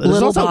photos of. There's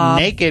Little also Bob.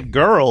 naked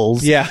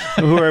girls, Yeah.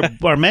 who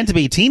are meant to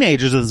be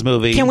teenagers in this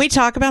movie. Can we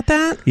talk about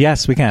that?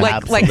 Yes, we can. Like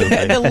Absolutely.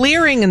 the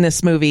leering in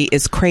this movie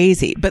is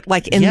crazy, but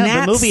like in Yeah,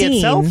 that the movie scene,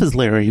 itself is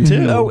leering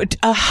too. oh,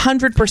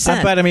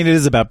 100%. But I mean, it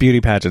is about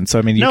beauty pageants, so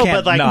I mean, you no, can't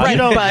but like not. you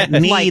don't But,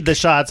 need like- the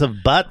shots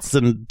of butts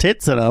and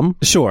tits in them.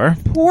 Sure.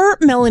 Poor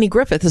Melanie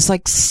Griffith is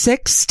like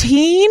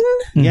 16,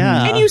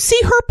 Yeah, and you see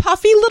her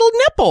puffy little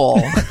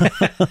nipple.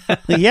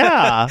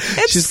 yeah.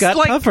 It's She's got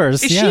like,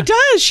 puffers, yeah. She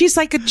does. She's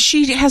like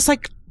she has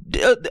like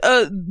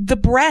the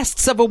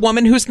breasts of a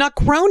woman who's not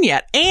grown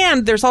yet,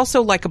 and there's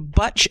also like a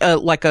butt,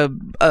 like a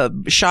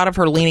shot of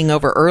her leaning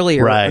over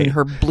earlier Right. in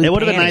her blue. It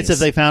would have been nice panties. if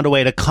they found a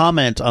way to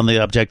comment on the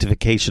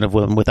objectification of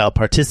women without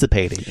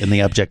participating in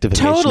the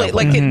objectification. Totally, of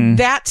like women.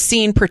 that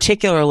scene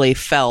particularly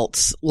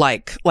felt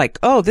like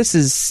oh, this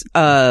is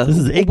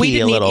icky we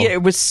didn't a little.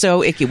 It was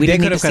so icky. We They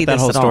didn't could need have to see cut that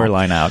this whole at all.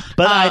 storyline out.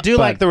 But I do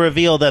but- like the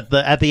reveal that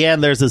at the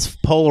end there's this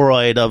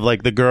Polaroid of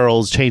like the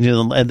girls changing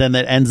them, and then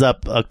it ends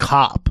up a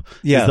cop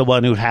Yeah. is the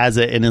one who has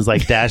it in his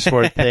like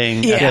dashboard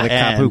thing. Yeah. at Yeah, the the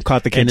cop end, who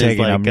caught the kid and is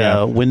taking like them,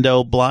 yeah.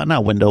 window blind,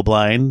 not window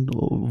blind.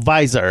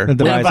 visor.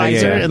 The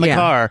visor, in the yeah.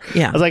 car.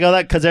 Yeah. I was like, oh,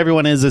 that because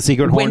everyone is a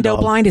secret horn Window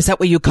dog. blind, is that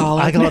what you call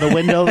it? I call it a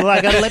window.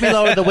 I gotta let me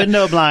lower the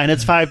window blind.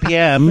 It's 5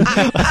 p.m.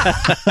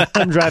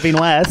 I'm driving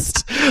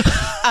west.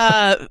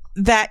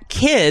 That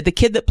kid, the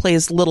kid that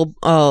plays Little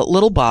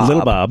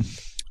Bob,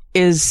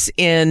 is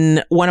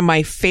in one of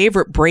my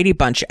favorite Brady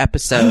Bunch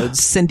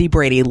episodes, Cindy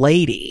Brady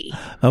Lady,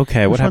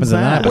 Okay, what happens in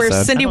that where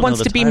episode? Cindy I don't wants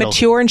know the to be title.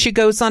 mature and she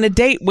goes on a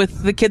date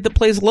with the kid that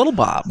plays Little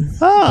Bob.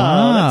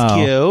 Oh, that's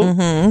cute.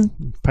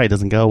 Mm-hmm. Probably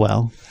doesn't go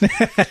well.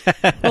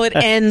 Well, it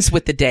ends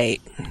with the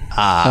date. Oh,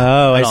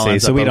 I It all see.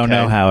 ends So up we don't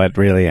know okay. how it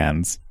really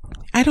ends.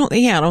 I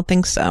don't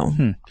think so.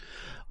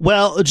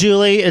 Well,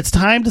 Julie, it's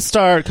time to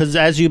start because,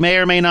 as you may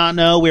or may not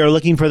know, we are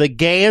looking for the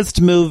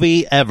gayest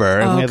movie ever,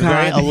 and Oh, we have a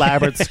very God.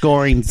 elaborate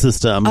scoring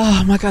system.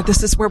 Oh my God,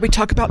 this is where we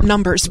talk about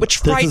numbers, which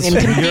frighten and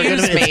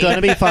confuse me. It's going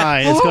to be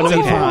fine. It's going to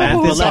be Okay.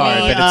 fine. Math is hard,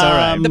 but it's all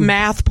right. The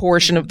math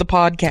portion of the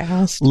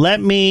podcast.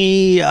 Let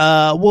me.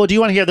 Well, do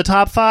you want to hear the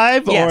top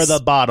 5 or Yes. the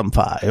bottom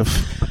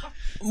 5?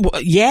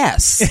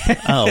 Yes.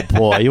 Oh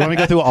boy, you want me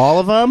to go through all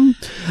of them?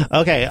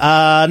 Okay,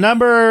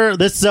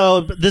 this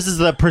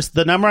is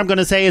the number I'm going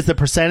to say is the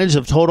percentage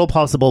of total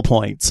possible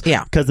points.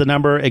 Yeah. because the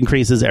number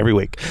increases every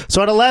week.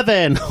 So at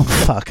 11,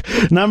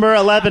 number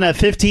 11 at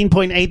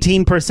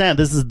 15.18%.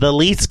 This is the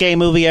least gay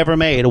movie ever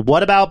made.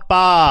 What about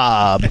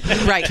Bob?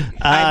 Right.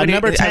 I would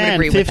Number agree 10,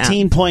 with that.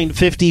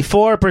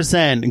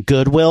 15.54%.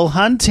 Good Will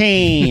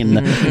Hunting.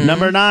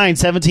 Number 9,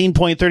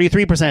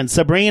 17.33%.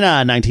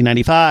 Sabrina,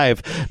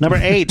 1995. Number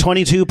 8,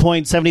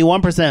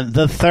 22.71%.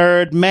 The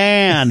Third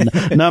Man.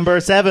 Number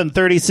 7,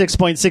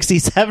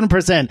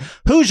 36.67%.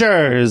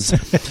 Hoosiers.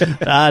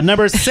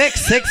 Number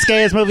 6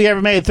 gayest movie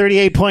ever made,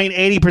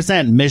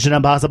 38.80%. Mission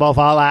Impossible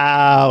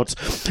Fallout.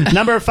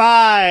 Number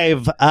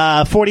 5,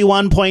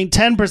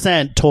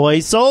 41.10%. Toy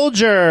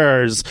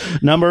Soldiers.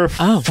 Number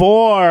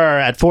 4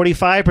 at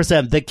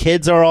 45%. The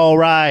Kids Are All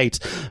Right.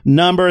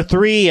 Number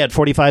 3 at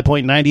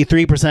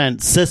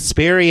 45.93%.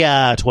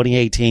 Suspiria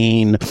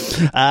 2018.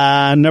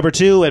 Number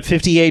 2 at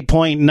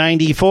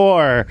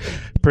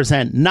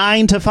 58.94%.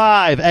 9 to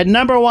 5. At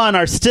number 1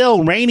 are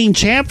still reigning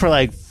champ for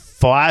like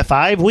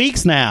 5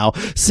 weeks now.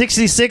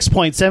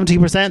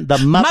 66.17%. The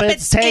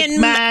Muppets Take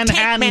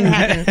Manhattan.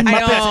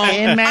 Muppets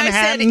in Manhattan. I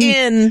said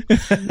in.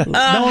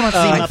 No one wants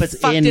to see Muppets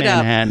fucked in it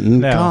up. Manhattan.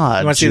 No. God,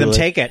 You want to see them Julie.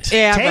 take it.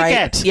 Yeah, Take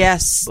right. it.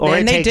 Yes. Or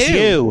and it they takes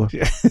do.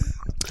 you.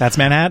 That's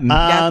Manhattan.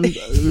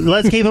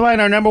 Let's keep in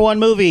mind our number 1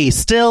 movie,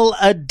 still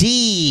a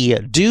D.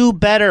 Do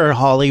better,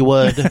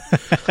 Hollywood.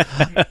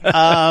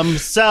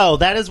 So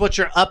that is what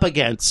you're up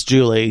against,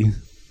 Julie.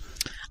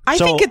 I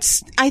So- think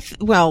it's.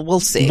 Well, we'll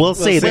see. We'll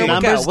see. The There we go.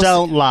 numbers We'll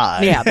don't see.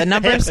 lie. Yeah, the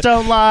numbers- Hips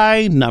don't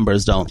lie.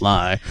 Numbers don't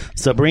lie.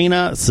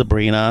 Sabrina.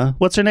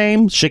 What's her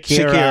name?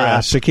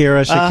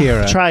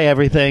 Shakira. Try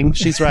everything.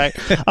 She's right.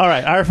 All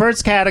right. Our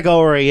first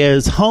category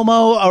is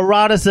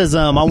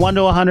homoeroticism. On 1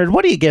 to 100,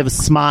 what do you give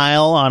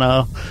Smile on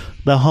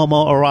the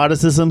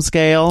homoeroticism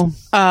scale?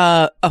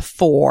 A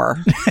 4.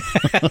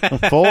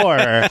 4.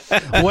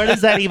 Where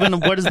does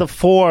the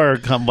 4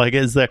 come? Like,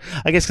 is there?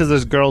 I guess because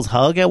there's girls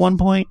hug at one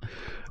point.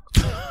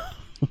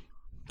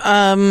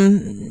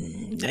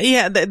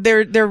 Yeah,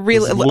 they're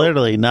really It's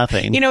literally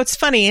nothing. You know, it's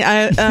funny.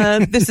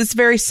 This is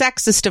very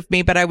sexist of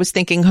me, but I was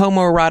thinking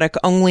homoerotic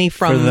only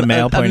from the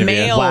male a point of view.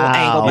 male Wow.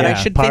 angle. But I Yeah.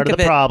 should Part think of of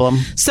the it. problem.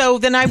 So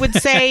then I would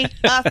say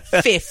a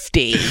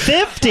 50.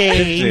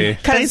 50.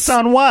 Based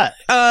on what?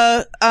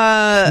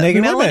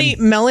 Naked women.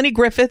 Melanie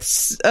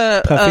Griffith's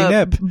Puffy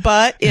nip.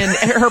 butt in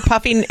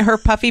her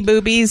puffy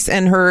boobies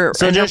and her.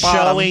 So and her just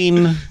bottom.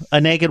 showing a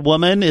naked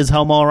woman is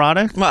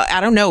homoerotic? Well, I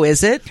don't know.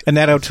 Is it?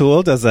 Annette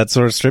O'Toole does that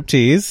sort of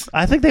striptease.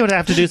 I think they would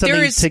have to do something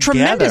There is together,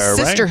 tremendous right?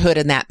 sisterhood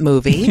in that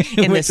movie,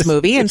 this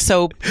movie, and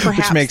so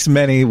perhaps Which makes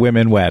many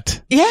women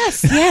wet.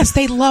 yes,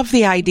 they love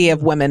the idea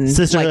of women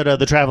Sisterhood of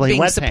the Traveling being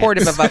Wet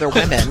supportive Pants. of other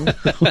women.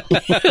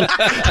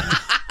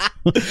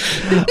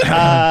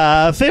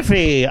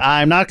 50.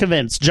 I'm not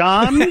convinced.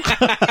 John?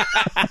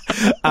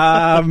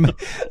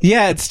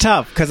 Yeah, it's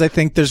tough because I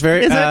think there's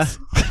very. Is it?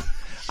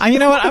 You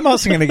know what? I'm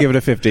also going to give it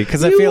a 50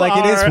 because I You feel like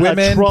it are is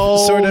women a troll.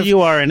 sort of.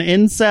 You are an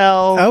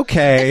incel.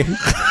 Okay,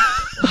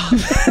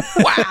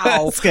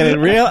 Wow. it's getting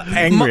real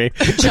angry.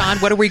 John,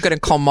 what are we going to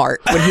call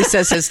Mark when he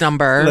says his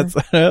number?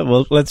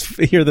 Let's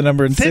hear the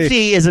number and see.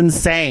 50 is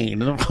insane,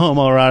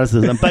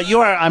 homoeroticism. But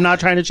I'm not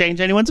trying to change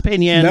anyone's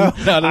opinion. No,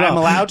 not at I'm all.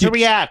 allowed to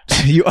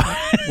react. You are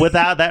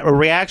Without that, a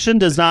reaction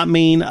does not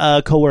mean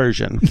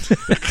coercion.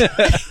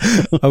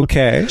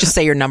 okay. Just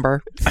say your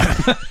number.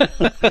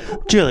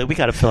 Julie, we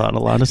got to fill out a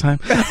lot of time.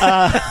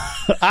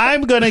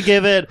 I'm going to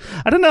give it,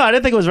 I don't know, I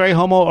didn't think it was very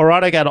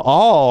homoerotic at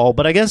all,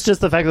 but I guess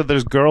just the fact that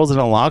there's girls in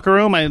a locker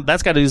room,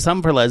 that's got to do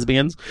something for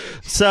lesbians.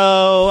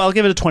 So I'll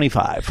give it a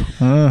 25.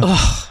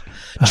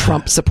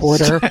 Trump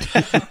supporter.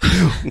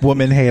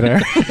 Woman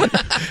hater.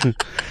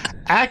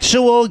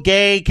 Actual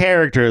gay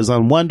characters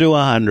on 1 to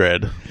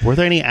 100. Were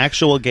there any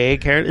actual gay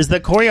characters? Is the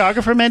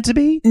choreographer meant to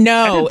be?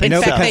 No, think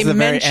in so. fact, Because of the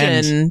very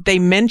end. they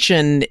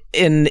mention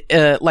in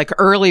like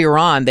earlier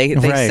on, they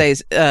Right.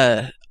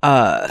 say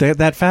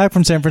That fag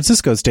from San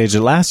Francisco staged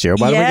it last year.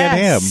 Why don't we get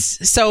him?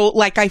 So,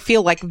 like, I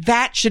feel like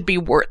that should be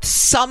worth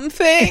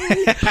something.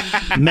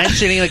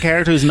 Mentioning the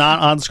character who's not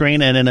on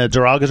screen and in a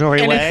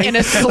derogatory way. In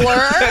a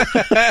slur.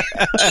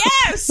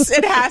 Yes,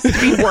 it has to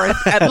be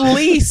worth at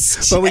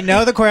least. But we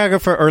know the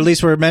choreographer, or at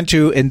least we're meant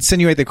to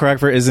insinuate the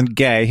choreographer isn't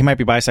gay. He might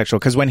be bisexual,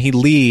 because when he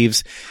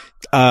leaves,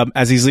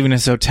 as he's leaving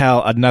his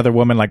hotel, another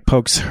woman like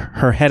pokes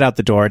her head out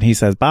the door and he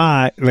says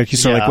bye. Like he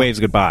sort of like waves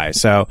goodbye.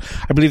 So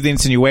I believe the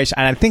insinuation,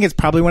 and I think it's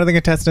probably one of the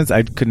contestants.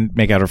 I couldn't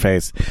make out her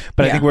face,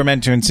 but I think we're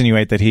meant to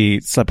insinuate that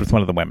he slept with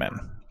one of the women.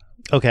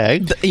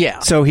 Okay.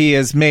 So he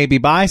is maybe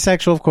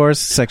bisexual, of course.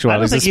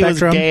 Sexuality is a spectrum. I don't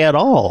think he was gay at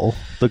all,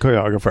 the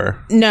choreographer.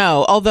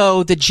 No,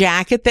 although the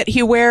jacket that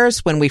he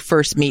wears when we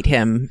first meet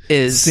him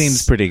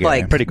seems pretty gay.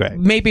 Like, pretty great.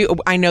 Maybe,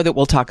 I know that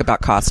we'll talk about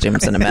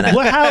costumes in a minute.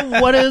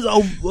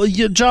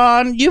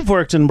 John, you've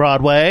worked in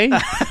Broadway.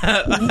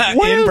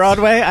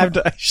 Broadway?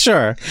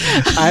 Sure.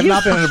 I've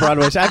not been in a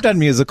Broadway show. I've done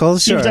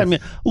musicals, sure.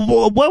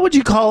 What would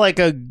you call like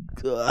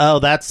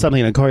that's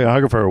something a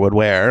choreographer would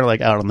wear,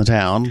 like out on the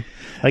town?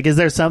 Like, is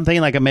there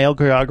something like a male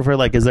choreographer?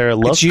 Like, is there a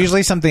look? It's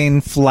usually something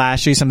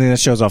flashy, something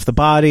that shows off the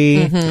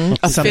body. Mm-hmm.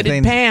 A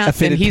fitted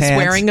pant. And he's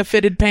wearing a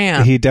fitted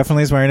pant. He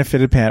definitely is wearing a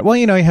fitted pant. Well,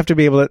 you have to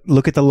be able to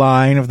look at the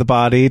line of the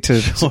body to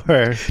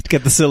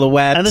get the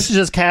silhouette. And this is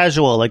just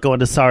casual, like going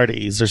to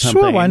Sardi's or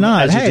something. Sure, why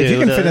not? Hey, if you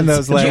can fit in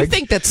those legs. Do you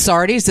think that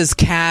Sardi's is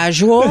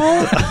casual?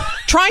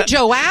 Try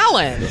Joe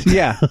Allen.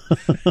 Yeah.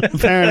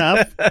 Fair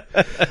enough.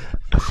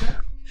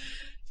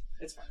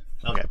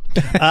 Okay.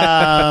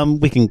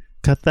 We can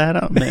cut that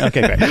out.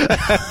 Okay, great.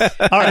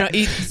 All right.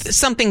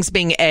 Something's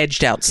being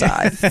edged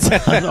outside.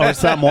 Or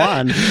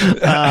someone.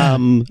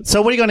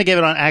 So what are you going to give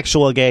it on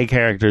actual gay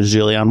characters,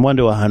 Julie, on 1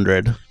 to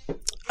 100?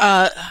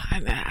 A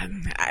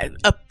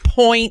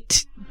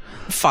 0.5.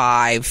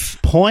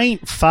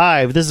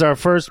 0.5. This is our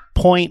first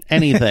point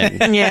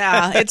anything.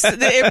 Yeah,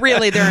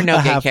 there are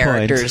no gay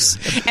characters.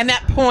 And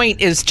that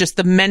point is just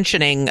the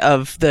mentioning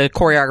of the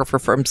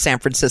choreographer from San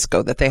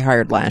Francisco that they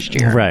hired last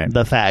year. Right.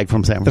 The fag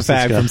from San Francisco.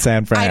 The fag from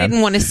San Fran. I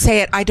didn't want to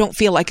say it. I don't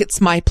feel like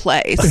it's my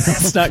place.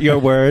 It's not your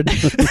word.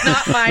 It's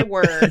not my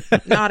word.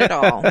 Not at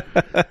all.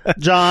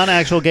 John,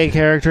 actual gay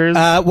characters?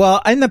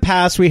 Well, in the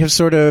past, we have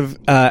sort of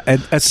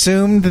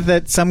assumed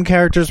that some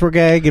characters were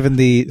gay, given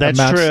the That's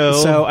amount. true.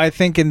 So I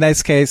think in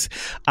this case,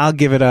 I'm gonna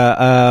give it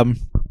an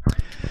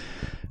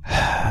 8. I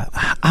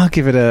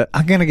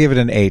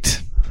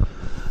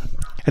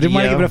didn't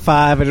want to give it a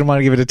 5. I didn't want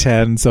to give it a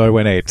 10, so I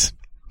went 8.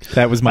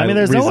 That was my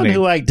there's reasoning. no one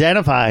who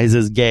identifies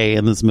as gay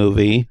in this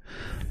movie.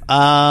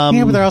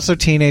 Yeah, but they're also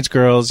teenage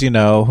girls, who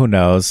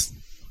knows?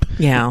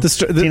 Yeah. The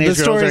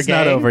story's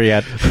not over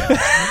yet.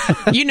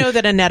 You know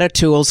that Annette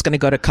O'Toole's going to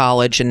go to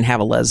college and have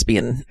a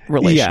lesbian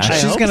relationship. Yeah,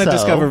 she's going to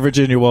discover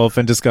Virginia Woolf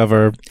and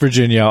discover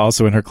Virginia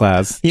also in her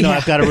class.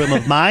 I've got a room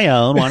of my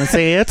own. Want to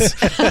see it?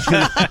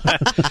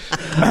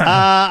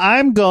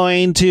 I'm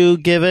going to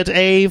give it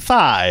a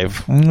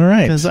 5. All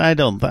right. Because I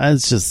don't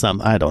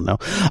know.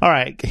 All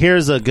right.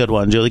 Here's a good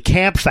one, Julie.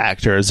 Camp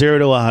factor, 0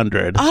 to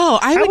 100. Oh,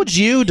 how would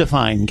you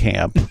define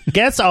camp?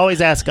 Guests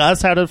always ask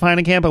us how to define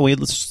a camp, and we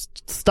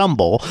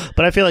stumble.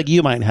 But I feel like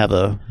you might have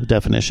a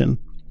definition.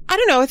 I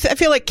don't know. I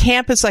feel like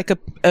camp is like a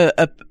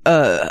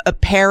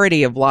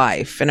parody of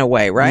life in a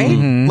way, right?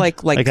 Mm-hmm.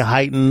 Like a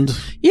heightened.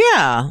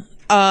 Yeah.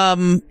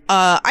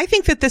 I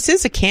think that this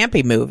is a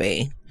campy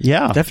movie.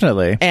 Yeah,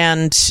 definitely.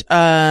 And,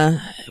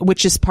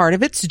 which is part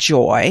of its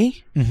joy.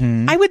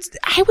 Mm-hmm.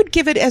 I would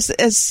give it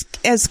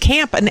as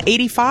camp an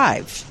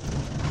 85.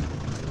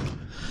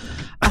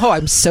 Oh,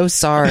 I'm so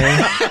sorry.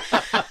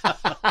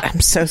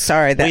 I'm so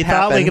sorry that we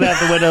happened. thought we could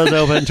have the windows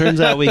open. Turns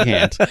out we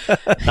can't.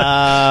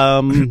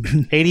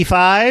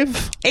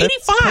 85?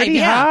 85,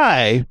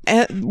 high.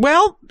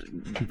 Well,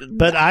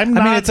 but I'm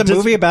not. I mean, it's a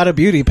movie about a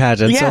beauty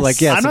pageant. Yes. So,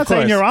 yes, I'm not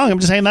saying you're wrong. I'm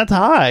just saying that's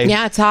high.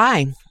 Yeah, it's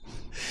high.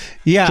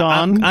 Yeah,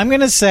 John? I'm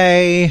going to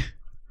say...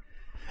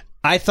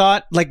 I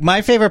thought,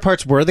 my favorite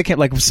parts were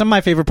some of my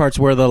favorite parts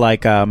were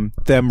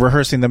them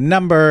rehearsing the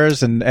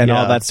numbers and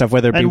all that stuff,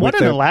 whether it be and what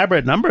an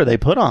elaborate number they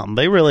put on.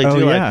 They really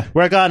do. Yeah.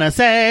 We're gonna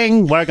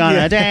sing, we're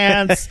gonna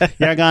dance,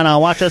 you're gonna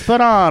watch us put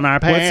on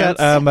our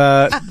pants.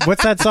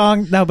 What's that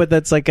song? No, but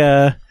that's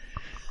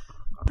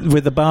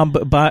with the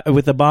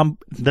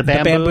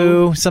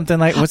bamboo, something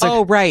like, what's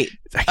right.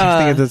 I can't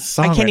think of the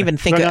song. I can't even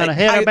think of it. We're gonna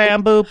hit a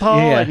bamboo pole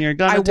and you're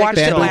gonna I watched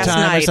it last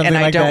night and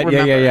I don't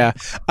remember. Yeah.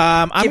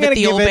 I'm give gonna it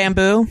the old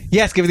bamboo?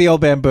 Yes, give it the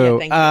old bamboo.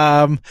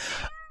 Yeah,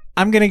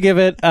 I'm gonna give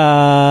it,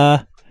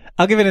 I'll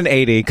give it an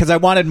 80 because I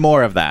wanted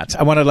more of that.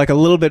 I wanted a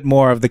little bit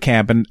more of the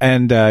camp and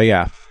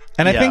I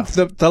think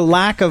the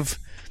lack of,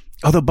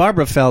 although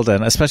Barbara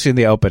Feldon, especially in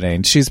the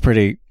opening, she's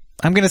pretty,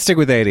 I'm going to stick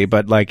with 80,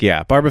 but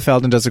Barbara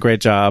Feldon does a great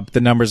job.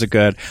 The numbers are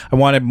good. I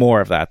wanted more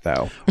of that,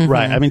 though. Mm-hmm.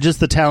 Right. I mean, just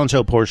the talent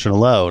show portion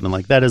alone, and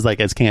that is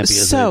as campy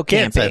as so it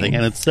gets, campy. I think,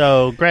 and it's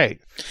so great.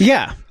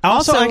 Yeah.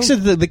 Also,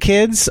 actually, the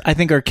kids, I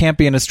think, are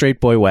campy in a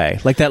straight boy way.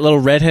 Like that little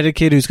redheaded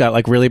kid who's got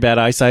like really bad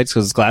eyesight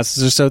because his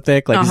glasses are so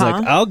thick. Like he's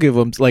like, I'll give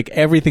him like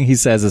everything he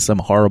says is some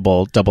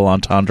horrible double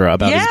entendre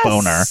about his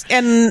boner.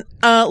 And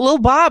Lil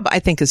Bob, I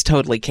think, is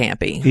totally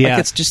campy. Yeah. Like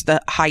it's just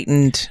the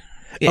heightened.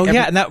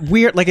 Yeah, and that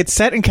weird, like it's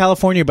set in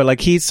California, but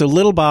like so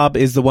Little Bob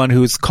is the one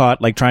who's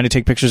caught like trying to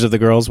take pictures of the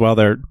girls while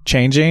they're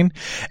changing,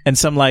 and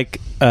some like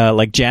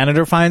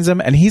janitor finds him,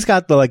 and he's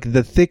got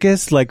the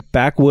thickest like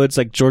backwoods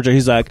like Georgia.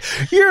 He's like,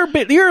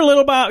 you're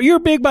Little Bob, you're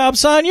Big Bob's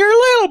son, you're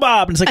Little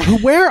Bob, and it's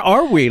like, where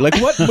are we? Like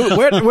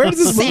where is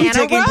this movie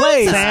taking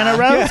place? Santa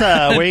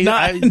Rosa,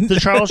 where the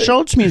Charles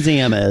Schultz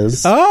Museum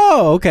is.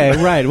 Oh, okay,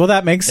 right. Well,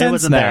 that makes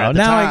sense now.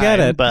 Now I get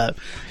it, but.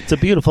 It's a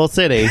beautiful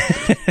city.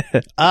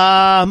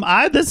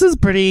 This is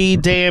pretty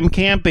damn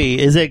campy.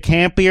 Is it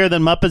campier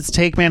than Muppets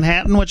Take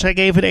Manhattan, which I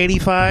gave it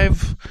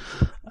 85?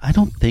 I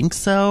don't think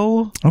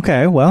so.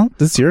 Okay, well,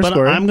 this is your but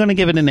score. I'm going to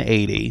give it an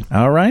 80.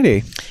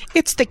 Alrighty.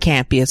 It's the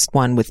campiest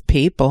one with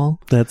people.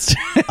 That's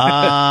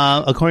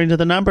according to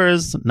the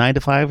numbers, 9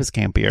 to 5 is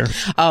campier.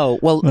 Oh,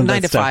 well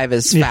 9 to 5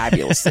 is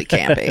fabulously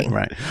campy.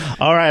 Right.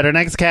 All right, our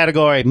next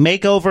category,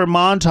 makeover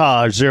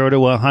montage, 0 to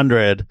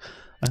 100.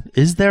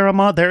 Is there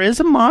a there is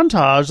a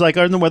montage like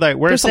where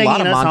we're There's singing a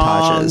lot of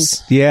montages.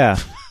 Song. Yeah.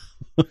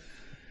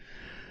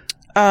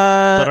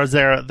 But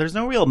there's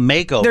no real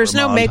makeover. There's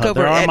no makeover.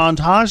 There are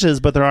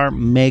montages, but there aren't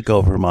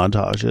makeover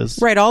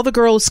montages. Right. All the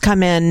girls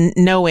come in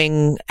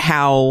knowing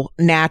how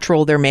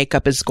natural their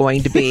makeup is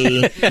going to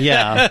be.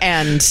 Yeah.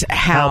 And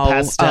how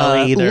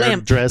pastel-y their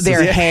limp dresses.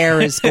 their hair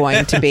is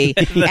going to be.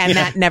 And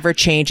that never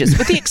changes.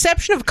 With the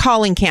exception of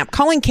Colleen Camp.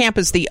 Colleen Camp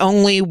is the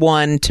only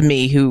one to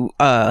me who,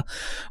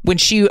 when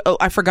she,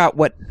 I forgot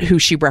who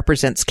she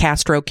represents,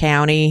 Castro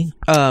County.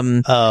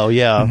 Oh,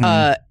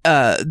 yeah.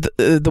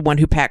 The one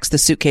who packs the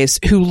suitcase,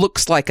 who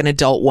looks like an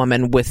adult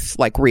woman with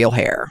like real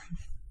hair.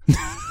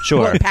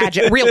 Sure.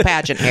 Real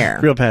pageant hair.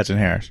 Real pageant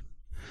hair.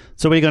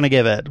 So what are you going to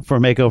give it for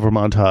makeover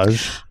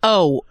montage?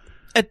 Oh,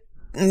 a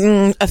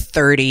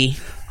 30.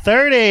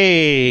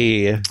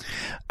 30.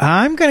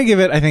 I'm going to give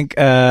it, I think,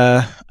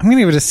 I'm going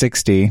to give it a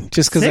 60,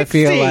 just because I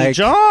feel like...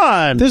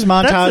 John! There's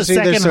montage. That's the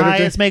second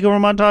highest makeover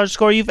montage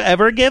score you've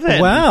ever given.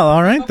 Wow,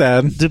 all right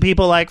then. Do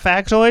people like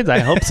factoids? I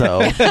hope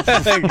so.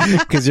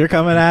 Because you're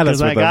coming at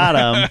us with I got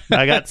them.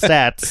 I got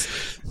stats.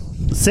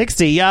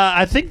 60. Yeah,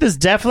 I think this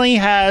definitely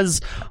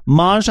has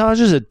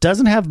montages. It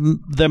doesn't have...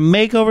 The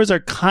makeovers are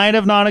kind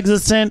of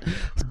non-existent,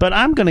 but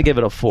I'm going to give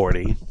it a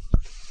 40.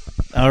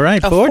 All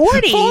right.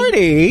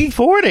 40?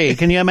 40.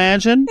 Can you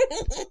imagine?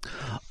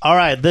 All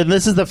right, then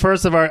this is the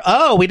first of our...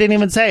 Oh, we didn't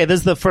even say.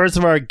 This is the first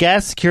of our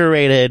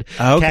guest-curated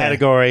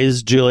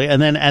categories, Julie. And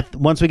then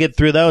once we get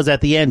through those, at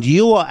the end,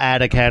 you will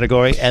add a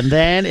category, and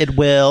then it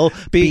will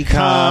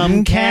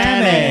become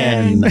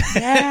canon.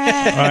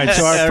 Yes. All right,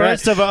 so our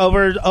first of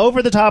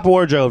over-the-top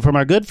wardrobe from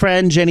our good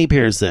friend, Jenny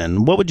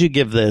Pearson. What would you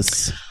give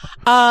this?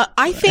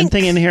 I think...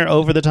 Anything in here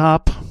over the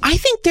top? I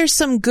think there's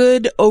some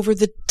good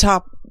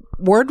over-the-top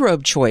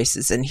wardrobe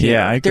choices in here.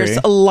 Yeah, I agree. There's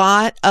a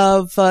lot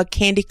of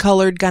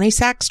candy-colored gunny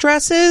sacks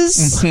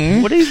dresses.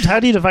 Mm-hmm. How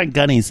do you define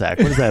gunny sack?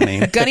 What does that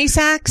mean? Gunny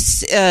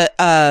sacks,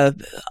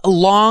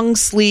 long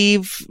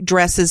sleeve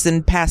dresses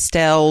in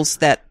pastels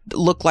that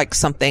look like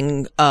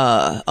something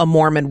a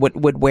Mormon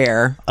would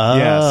wear.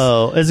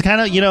 Oh, is it kind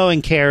of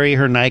in Carrie,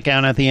 her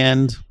nightgown at the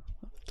end?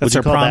 That's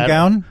her prom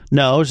gown?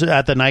 No,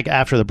 at the night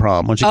after the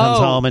prom when she comes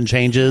home and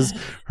changes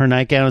her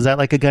nightgown. Is that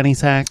like a gunny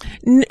sack?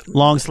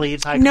 Long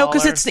sleeves, high collar? No,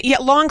 because it's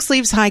long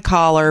sleeves, high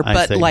collar,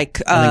 but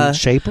like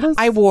shapeless.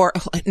 I wore,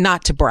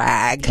 not to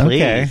brag.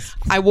 Okay.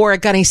 I wore a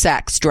gunny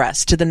sacks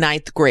dress to the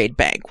 9th grade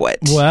banquet.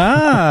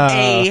 Wow.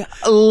 A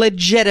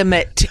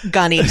legitimate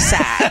gunny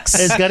sacks.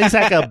 Is gunny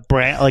sack a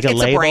brand, like a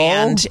label? It's a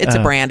brand. It's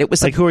a brand. It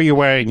was like who are you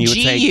wearing? You would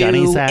say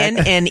gunny sack.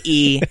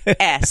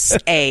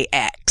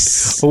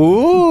 GUNNESAX.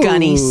 Ooh.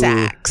 Gunny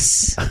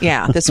sacks.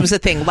 Yeah, this was a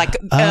thing. Like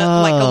a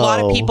lot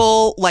of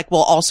people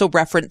will also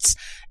reference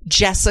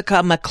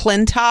Jessica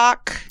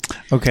McClintock.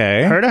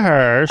 Okay. Heard of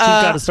her. She's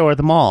got a store at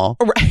the mall.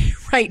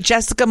 Right.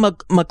 Jessica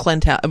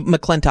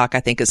McClintock, I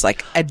think, is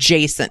like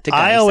adjacent to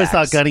gunny I always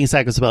sacks. thought gunny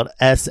sack was spelled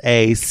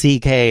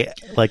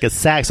SACK, like a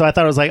sack. So I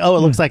thought it was like, it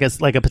looks like a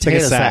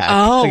potato sack.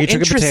 Oh, Like you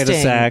took a potato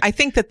interesting. sack. I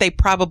think that they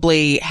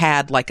probably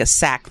had like a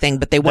sack thing,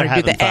 but they want to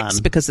do the having X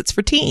fun. because it's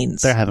for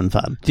teens. They're having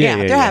fun. Yeah,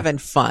 they're having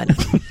fun.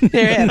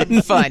 They're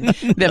having fun.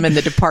 Them in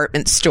the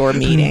department store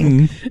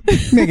meeting.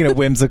 Making it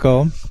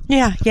whimsical.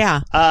 Yeah,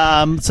 yeah.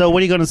 So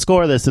what are you going to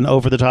score this in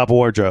over the top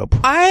wardrobe?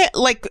 I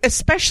like,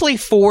 especially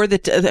for the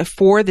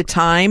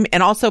time,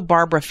 and also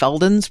Barbara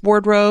Feldon's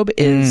wardrobe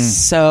is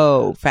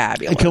so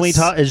fabulous. Can we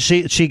talk?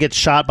 She gets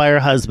shot by her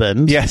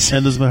husband. Yes.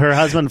 And this, her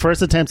husband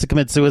first attempts to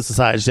commit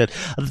suicide. She said,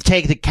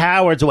 "Take the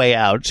coward's way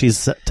out." She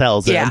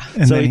tells him. Yeah.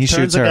 And so then he he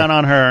turns shoots a her. gun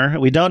on her.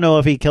 We don't know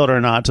if he killed her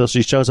or not until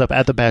she shows up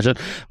at the pageant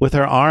with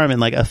her arm in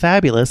like a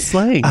fabulous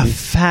sling. A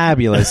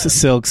fabulous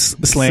silk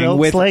sling Silk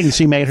with sling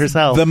she made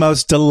herself. the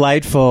most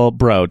delightful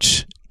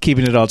brooch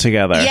keeping it all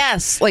together.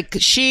 Yes, like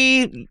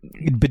she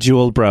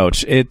Bejeweled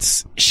brooch.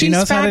 She's she's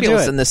knows how to do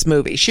fabulous it. in this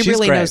movie. She She's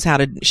really great. knows how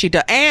to. She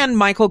does, and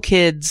Michael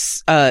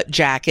Kidd's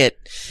jacket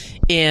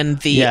in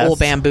the Yes. old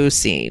bamboo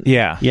scene.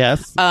 Yeah.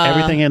 Yes,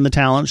 everything in the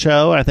talent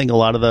show. I think a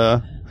lot of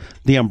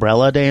the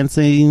umbrella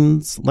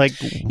dancings, like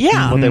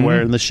Yeah. what they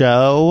wear in the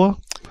show.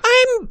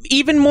 I'm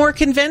even more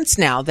convinced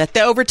now that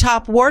the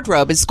overtop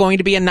wardrobe is going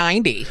to be a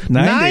 90.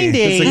 90.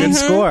 That's a good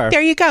score.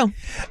 There you go.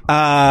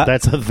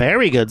 That's a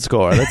very good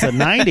score. That's a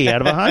 90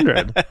 out of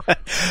 100.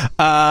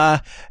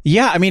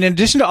 Yeah, I mean, in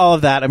addition to all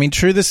of that, I mean,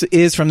 true, this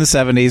is from the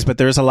 70s, but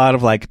there's a lot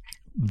of like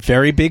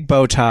very big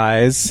bow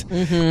ties.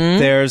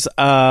 There's,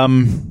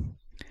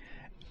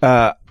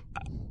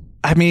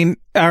 I mean,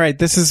 all right,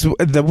 this is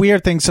the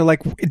weird thing. So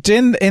like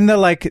in the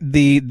like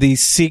the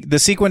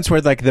sequence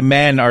where like the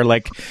men are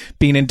like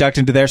being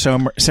inducted into their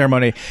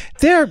ceremony,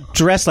 they're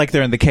dressed like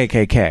they're in the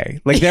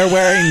KKK. Like they're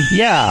wearing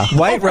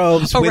white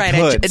robes with right,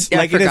 hoods. I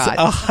like it is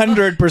forgot.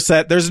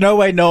 100%. There's no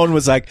way no one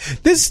was like,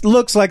 this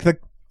looks like the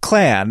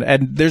Klan,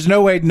 and there's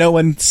no way no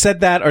one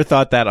said that or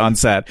thought that on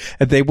set,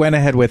 and they went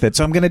ahead with it.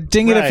 So I'm going to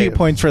ding it a few Right.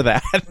 points for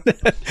that.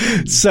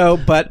 So,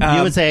 but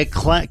You would say a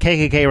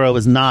KKK robe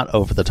is not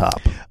over the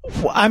top.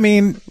 I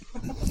mean,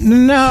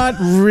 not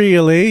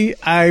really.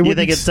 You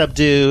think it's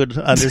subdued,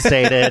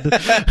 understated?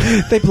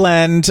 they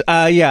blend.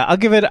 Yeah, I'm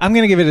going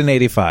to give it an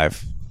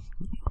 85.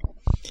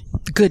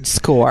 Good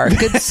score.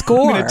 Good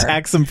score. I'm going to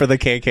tax them for the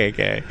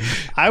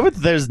KKK.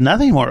 There's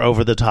nothing more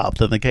over the top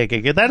than the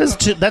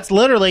KKK. That's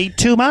literally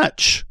too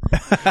much.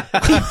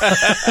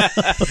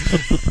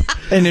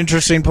 An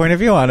interesting point of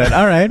view on it.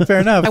 All right, fair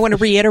enough. I want to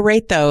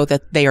reiterate, though,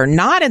 that they are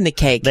not in the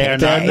KKK. They are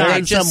not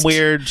They're some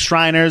weird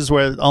Shriners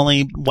where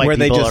only white where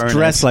they people just are in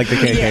dress it. like the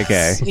KKK.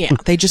 Yes. Yeah,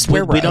 they just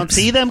wear We don't robes.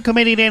 see them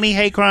committing any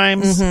hate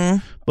crimes.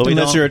 But we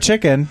Unless don't, you're a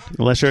chicken.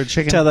 unless you're a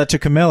chicken. Tell that to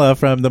Camilla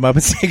from the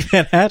Muppets Take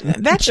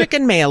Manhattan. That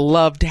chicken may have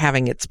loved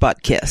having its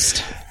butt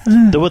kissed.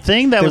 The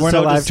thing that They was weren't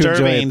so alive to enjoy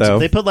disturbing, it, though.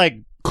 they put like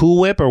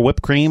Cool Whip or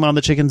whipped cream on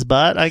the chicken's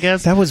butt, I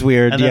guess. That was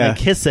weird, And then yeah. they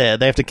kiss it.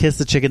 They have to kiss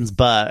the chicken's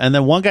butt. And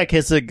then one guy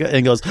kisses it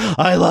and goes,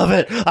 I love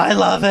it. I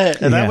love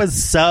it. And Yeah. that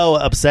was so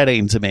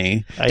upsetting to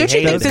me. Don't you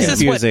think this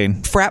confusing. is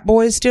what frat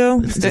boys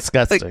do? It's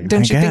disgusting. Like,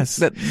 don't I you think guess.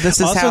 that this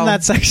is also how... in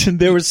that section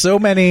there were so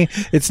many.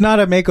 It's not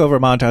a makeover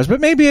montage,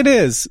 but maybe it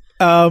is.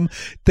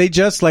 They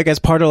just like as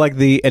part of like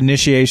the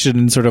initiation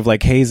and sort of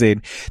like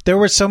hazing, there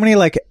were so many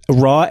like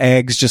raw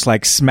eggs just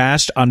like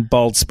smashed on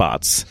bald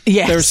spots.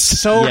 Yes. There's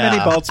so Yeah.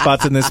 many bald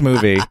spots in this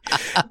movie,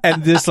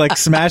 and just like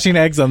smashing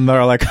eggs on them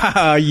are like,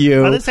 ha,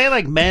 you. But they say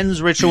like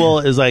men's ritual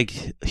is like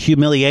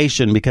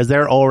humiliation because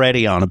they're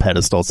already on a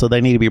pedestal, so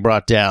they need to be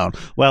brought down.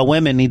 While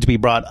women need to be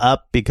brought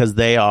up because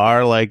they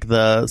are like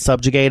the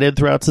subjugated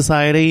throughout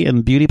society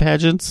in beauty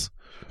pageants.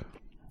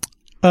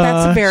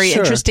 That's a very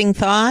sure. interesting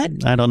thought.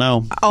 I don't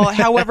know. Oh,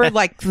 however,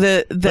 like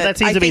that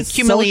seems I to be think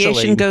humiliation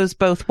socially- goes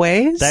both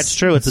ways. That's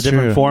true. It's a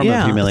different true. form of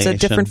Yeah, humiliation.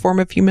 it's a different form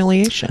of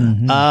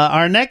humiliation.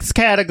 Our next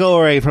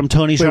category from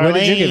Tony Charlene. what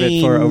did you give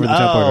it for over the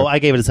top order? I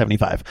gave it a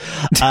 75.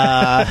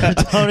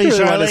 Tony really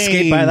Charlene. want to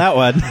skate by that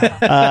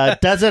one.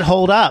 Does it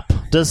hold up?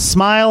 Does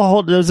Smile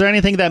hold? Is there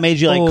anything that made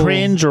you like Oh.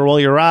 cringe or roll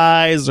your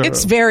eyes? Or,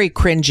 It's very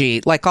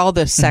cringy, like all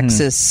the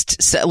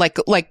sexist, like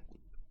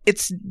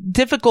it's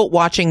difficult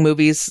watching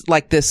movies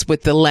like this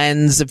with the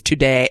lens of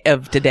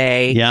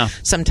today. Yeah.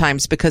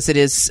 Sometimes because it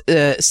is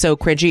so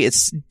cringy.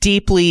 It's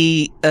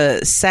deeply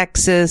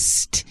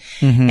sexist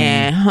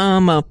and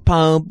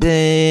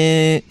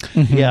homophobic,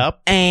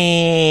 Yep.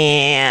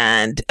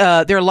 and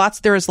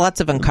there is lots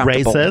of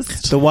uncomfortable.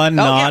 Racist. The one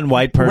Oh, yeah.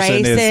 non-white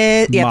person is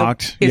Racist,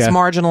 mocked. It's Yeah.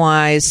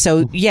 marginalized.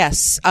 So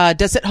yes,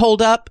 does it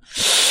hold up?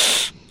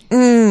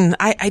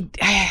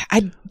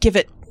 I'd give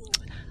it.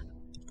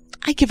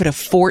 I give it a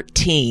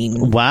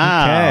 14.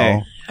 Wow.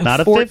 Okay.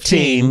 Not a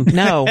 15.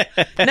 No,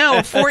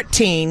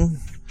 14.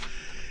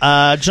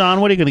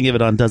 John, what are you going to give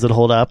it on? Does it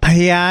hold up?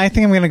 Yeah, I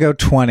think I'm going to go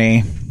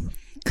 20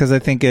 because I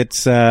think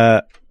it's.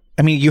 I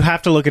mean, you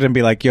have to look at it and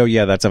be like, "Yo,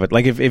 yeah, that's of it."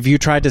 Like, if you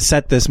tried to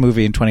set this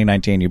movie in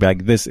 2019, you'd be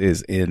like, "This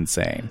is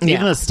insane."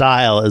 Even the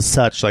style is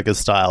such like a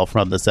style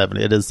from the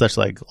 70s. It is such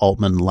like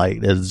Altman light.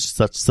 It is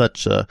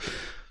such a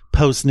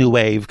post new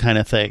wave kind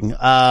of thing.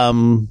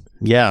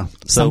 Yeah.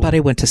 So Somebody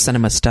went to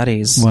cinema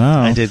studies.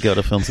 Wow, I did go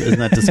to films. Isn't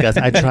that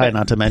disgusting? I try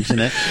not to mention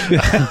it.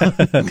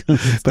 but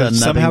it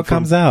somehow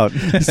comes out.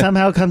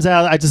 Somehow comes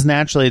out. I just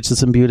naturally, it's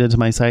just imbued into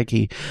my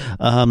psyche.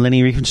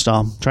 Leni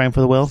Riefenstahl, Trying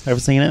for the Will.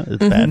 Ever seen it?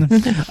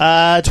 It's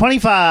bad.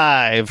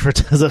 25 for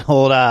Does It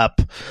Hold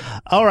Up?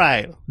 All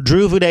right.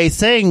 Drew Fuday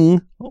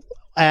Singh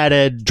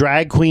added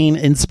drag queen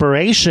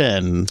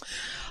inspiration.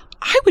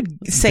 I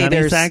would say Gunny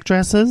there's. sack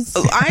dresses.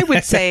 I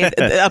would say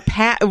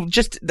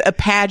just a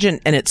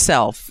pageant in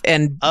itself,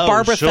 and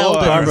Barbara sure.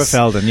 Feldon. Barbara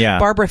Feldon, yeah.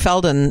 Barbara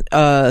Feldon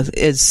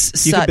is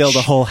You such. could build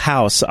a whole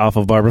house off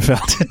of Barbara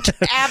Feldon.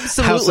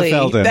 Absolutely.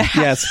 House of Feldon. The-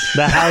 Yes.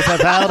 The House of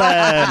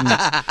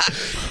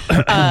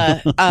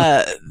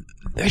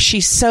Feldon.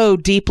 She's so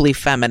deeply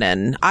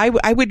feminine.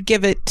 I would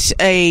give it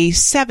a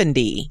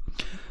 70.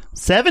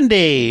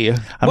 70.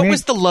 What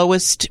was the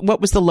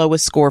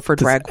lowest score for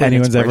drag queen?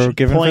 Anyone's ever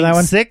given for that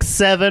one?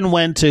 0.67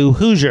 went to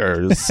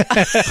Hoosiers.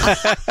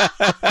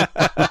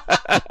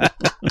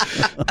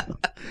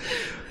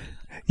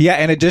 Yeah,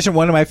 in addition,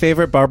 one of my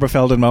favorite Barbara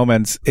Feldon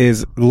moments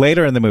is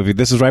later in the movie.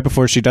 This is right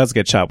before she does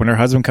get shot, when her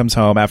husband comes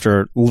home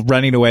after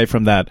running away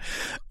from that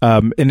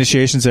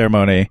initiation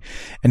ceremony,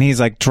 and he's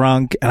like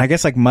drunk and I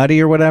guess like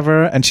muddy or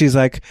whatever, and she's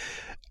like,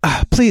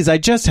 please, I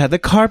just had the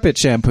carpet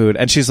shampooed.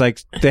 And she's like,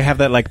 they have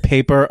that like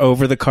paper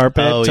over the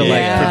carpet to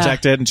like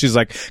protect it, and she's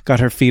like got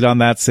her feet on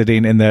that,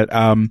 sitting in that.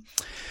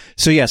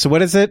 So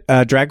what is it?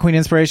 Drag queen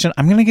inspiration.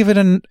 I'm gonna give it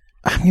an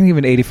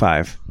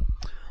 85.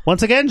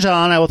 Once again,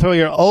 John, I will throw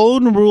your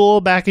own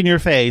rule back in your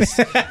face.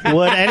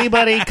 Would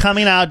anybody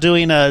coming out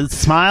doing a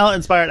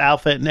Smile-inspired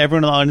outfit and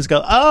everyone in the audience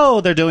go, oh,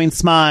 they're doing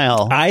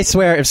Smile? I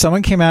swear, if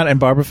someone came out in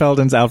Barbara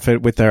Feldon's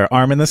outfit with their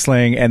arm in the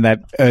sling and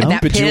that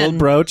bejeweled pin.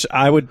 brooch,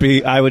 I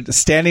would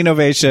standing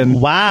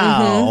ovation.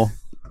 Wow.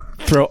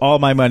 Throw all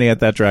my money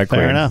at that drag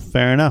queen.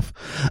 Fair enough.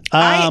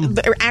 I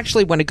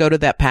actually want to go to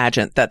that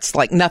pageant. That's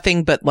like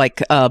nothing but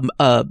like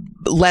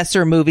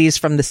lesser movies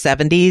from the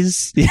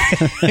 70s.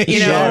 You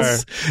know,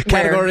 Yes.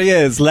 Category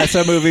is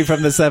lesser movie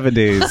from the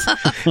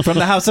 70s. From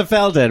the House of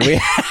Feldon.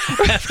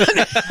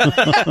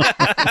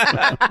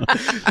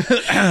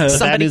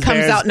 Somebody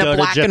comes out in a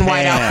black and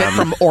white outfit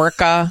from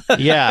Orca.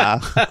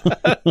 Yeah.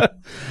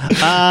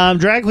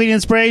 Drag queen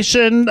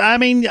inspiration. I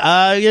mean,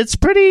 it's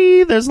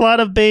pretty. There's a lot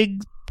of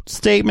big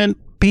statement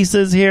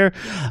pieces here,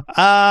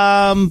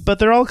 but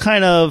they're all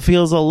kind of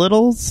feels a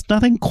little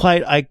nothing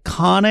quite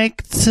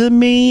iconic to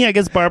me. I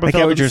guess Barbara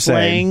Feldon's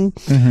slang,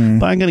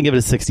 but I'm gonna give it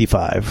a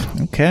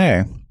 65.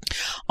 Okay.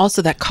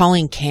 Also, that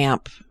calling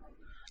camp.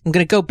 I'm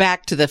going to go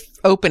back to the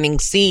opening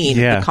scene,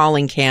 the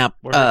calling camp.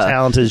 Where her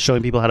talent is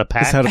showing people how to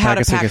pack. How to pack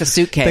a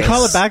suitcase. They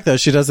call it back though.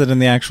 She does it in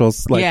the actual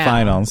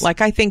finals.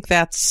 Like I think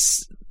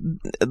that's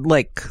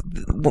like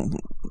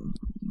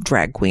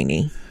drag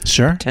queeny.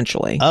 Sure.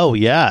 Potentially. Oh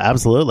yeah,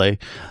 absolutely.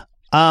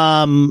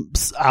 I'll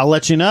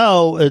let you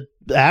know.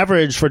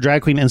 Average for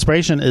drag queen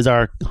inspiration is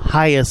our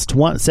highest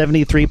one,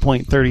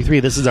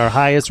 73.33. This is our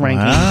highest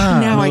ranking.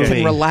 Now I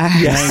can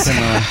relax.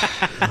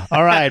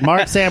 All right,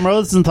 Mark Sam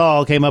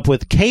Rosenthal came up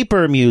with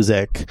caper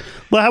music.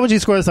 Well, how would you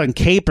score this on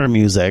caper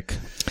music?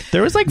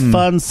 There was like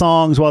fun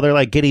songs while they're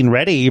like getting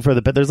ready for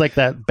the. There's like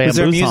that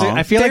bamboo song.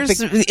 I feel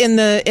there's like in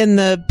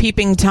the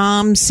Peeping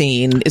Tom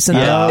scene. Isn't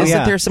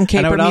there some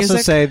caper music? And I would also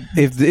say,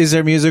 is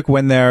there music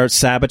when they're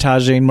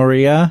sabotaging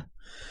Maria?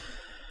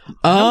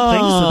 I don't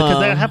think so, because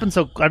that happens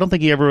so. I don't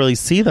think you ever really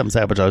see them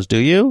sabotage, do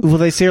you? Well,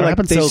 they see her like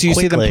so you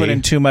see them put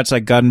in too much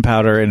like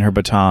gunpowder in her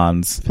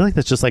batons. I feel like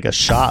that's just like a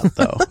shot,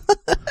 though.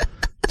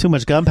 Too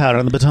much gunpowder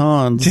on the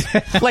batons.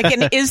 Like,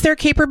 and is there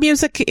caper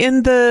music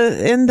in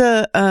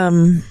the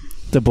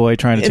boy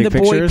trying to take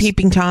pictures? In the boy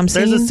Peeping Tom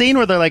scene? There's a scene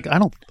where they're like, I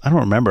don't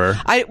remember.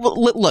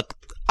 Look.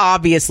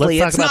 Obviously,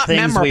 Let's it's talk about not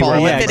things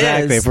memorable. we If it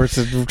exactly. is.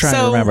 We're trying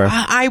to remember.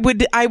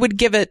 I would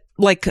give it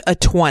like a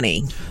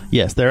 20.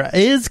 Yes, there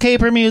is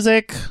caper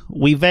music.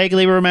 We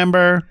vaguely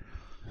remember.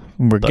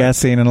 We're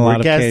guessing in a lot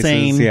of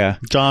cases. Yeah.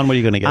 John, what are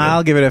you going to give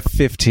I'll give it a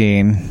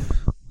 15.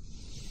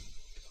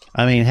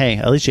 I mean, hey,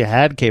 at least you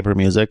had caper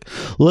music.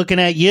 Looking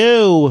at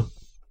you,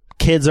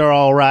 kids are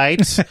all right.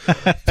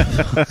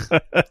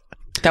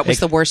 That was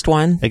the worst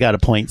one. They got a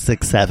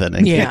 0.67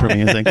 in caper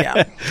music.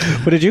 Yeah.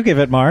 What did you give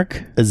it,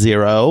 Mark? A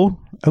 0.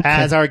 Okay.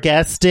 As our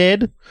guest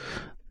did.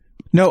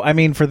 No, I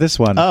mean for this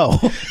one. Oh,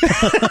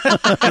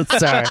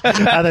 sorry.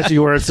 I thought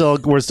you were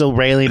still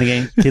railing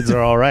against kids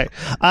are all right.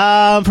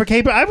 For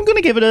caper, I'm going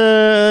to give it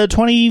a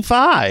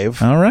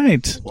 25. All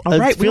right. All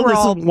right. We were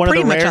all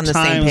pretty much on the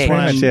same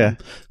page. I'm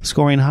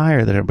scoring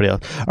higher than everybody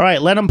else. All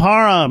right, Lennon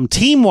Parham,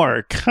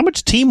 teamwork. How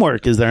much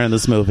teamwork is there in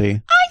this movie?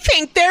 I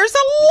think there's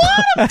a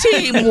lot of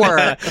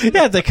teamwork.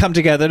 Yeah, they come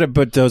together to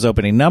put those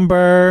opening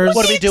numbers.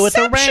 What do we do with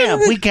the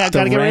ramp? We got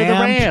to get rid of the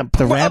ramp.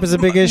 The ramp is a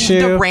big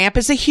issue. The ramp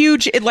is a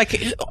huge, in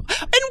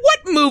what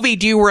movie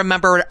do you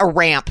remember a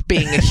ramp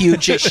being a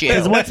huge issue?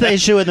 Because what's the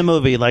issue in the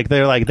movie?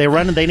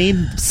 They need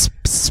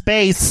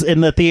space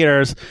in the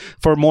theaters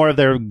for more of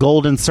their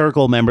Golden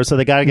Circle members, so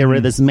they got to get rid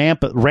of this ramp,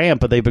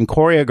 but they've been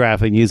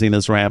choreographing using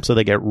this ramp, so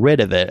they get rid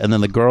of it, and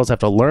then the girls have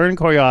to learn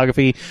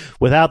choreography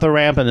without the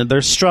ramp, and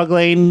they're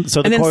struggling.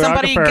 So and then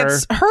somebody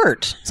gets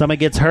hurt. Somebody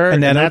gets hurt,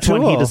 and that's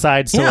when he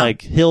decides to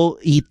he'll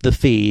eat the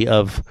fee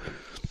of.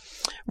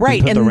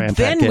 Right, and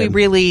then we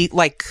really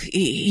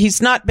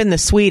he's not been the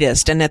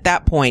sweetest, and at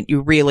that point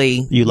you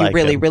really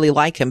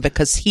like him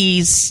because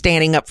he's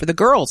standing up for the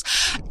girls.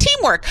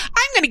 Teamwork.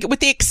 I'm going to get,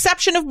 with the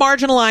exception of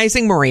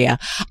marginalizing Maria,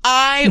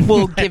 I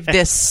will give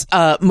this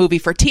movie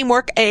for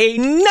teamwork a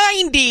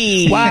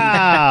 90.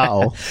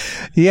 Wow.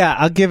 Yeah,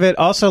 I'll give it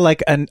also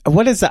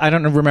what is that? I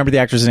don't remember the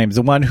actor's name.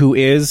 The one who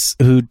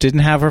didn't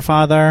have her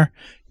father.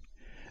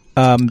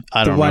 I don't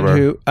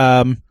remember.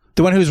 One who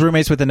The one who's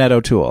roommates with Annette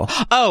O'Toole.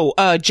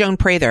 Oh, Joan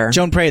Prather.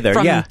 Joan Prather,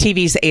 from yeah.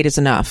 TV's 8 is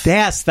Enough.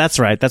 Yes, that's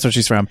right. That's what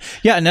she's from.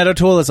 Yeah, Annette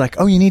O'Toole is like,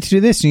 oh, you need to do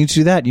this, you need to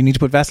do that, you need to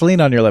put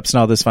Vaseline on your lips and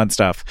all this fun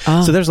stuff.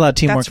 So there's a lot of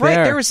teamwork That's right.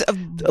 there. There was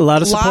a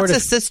lot of supportive. lots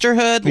of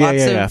sisterhood, Yeah, lots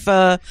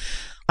yeah, of...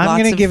 I'm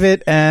going to give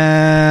it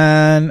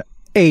an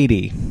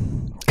 80.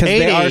 Because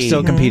they are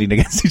still competing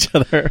against each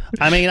other.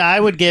 I mean, I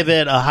would give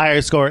it a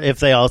higher score if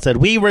they all said,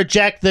 we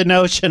reject the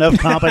notion of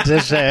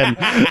competition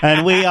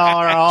and we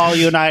are all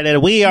united.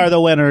 We are the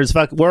winners.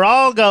 Fuck, we're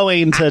all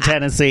going to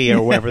Tennessee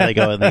or wherever they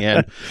go in the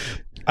end.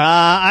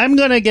 I'm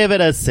going to give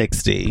it a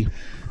 60.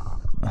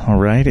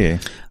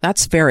 Alrighty.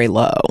 That's very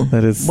low.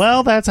 That is.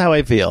 Well, that's how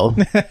I feel.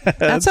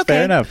 That's okay.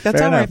 Fair enough. That's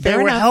Fair all right. enough. They Fair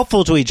were enough.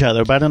 helpful to each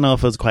other, but I don't know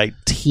if it was quite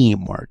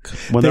teamwork.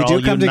 When They they're do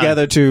all come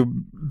united together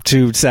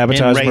to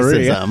sabotage in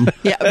Maria. racism.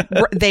 Yeah,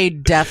 they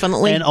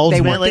definitely And they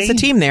ultimately, worked as a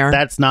team there.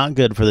 That's not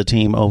good for the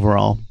team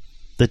overall.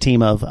 The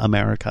team of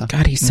America.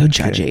 God, he's so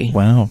judgy.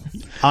 Wow.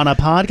 On a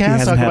podcast,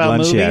 hasn't talk had about lunch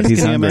movies. yet.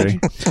 He's Can you hungry.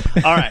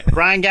 imagine? All right.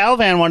 Brian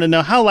Galvan wanted to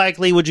know, how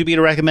likely would you be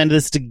to recommend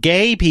this to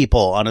gay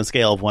people on a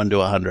scale of 1 to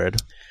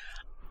 100?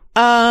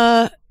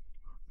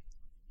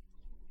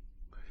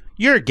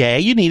 You're gay.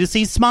 You need to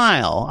see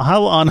Smile.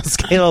 How, on a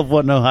scale of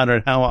 1 to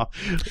 100, how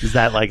is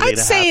that likely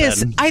to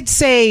happen? I'd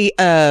say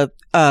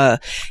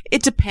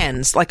it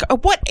depends. Like,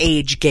 what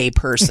age gay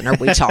person are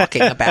we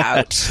talking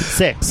about?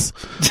 6. A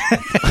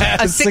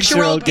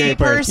 6-year-old gay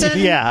person?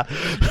 Yeah.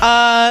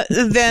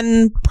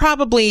 Then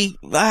probably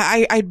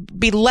I'd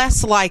be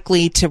less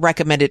likely to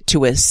recommend it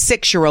to a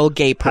 6-year-old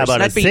gay How person.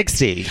 about a I'd be-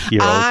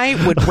 60-year-old?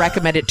 I would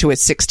recommend it to a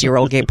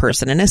 60-year-old gay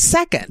person in a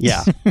second.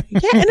 Yeah. Yeah,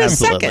 in a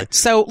Absolutely. second.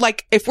 So,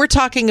 like, if we're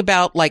talking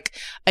about, like,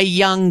 a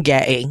young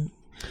gay,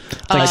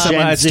 Like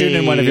Gen a student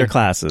in Z. one of your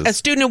classes. a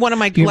student in one of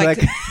my, You're like,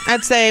 like-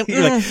 I'd say,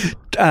 You're like,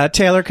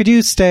 Taylor, could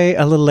you stay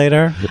a little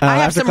later? I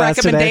have after some class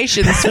today?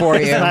 recommendations for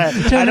you. I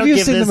have don't you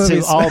give seen the this to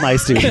movies? all my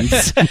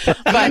students.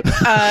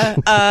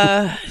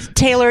 But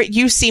Taylor,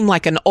 you seem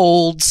like an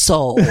old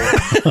soul,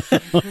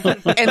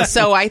 and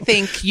so I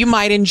think you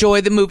might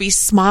enjoy the movie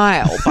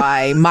Smile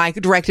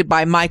directed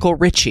by Michael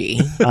Ritchie,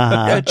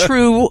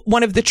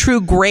 one of the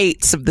true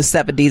greats of the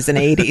 70s and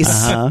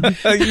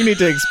 80s. You need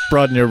to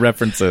broaden your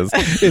references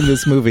in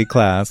this movie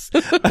class.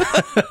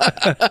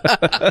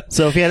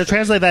 So if you had to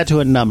translate that to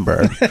a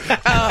number,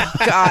 Oh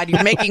God,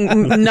 you're making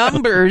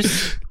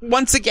numbers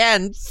once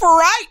again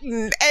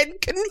frighten and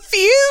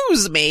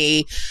confuse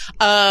me.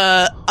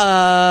 A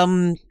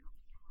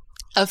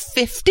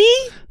 50?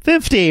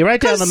 50,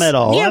 right down the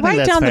middle. Yeah, I think right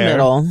that's down the fair.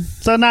 middle.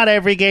 So not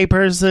every gay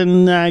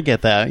person, I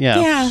get that.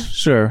 Yeah. Yeah.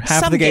 Sure.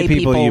 Half Some the gay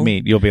people you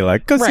meet, you'll be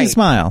like, go see Right.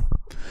 Smile.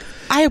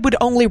 I would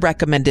only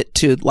recommend it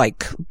to,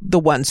 like, the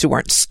ones who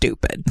aren't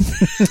stupid.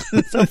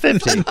 So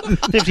 50.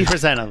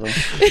 50% of them.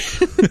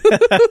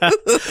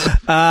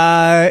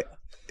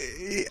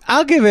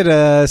 I'll give it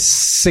a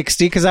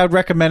 60 because I would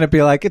recommend it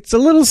be like, it's a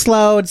little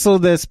slow, it's a little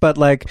this, but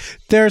like,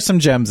 there are some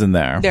gems in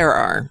there. There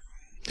are.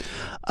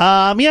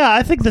 Yeah,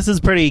 I think this is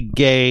pretty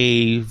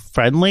gay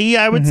friendly,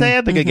 I would say.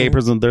 I think a gay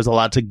person, there's a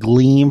lot to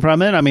glean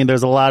from it. I mean,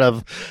 there's a lot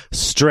of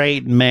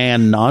straight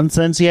man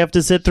nonsense you have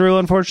to sit through,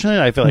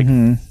 unfortunately. I feel like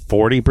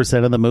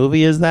 40% of the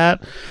movie is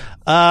that.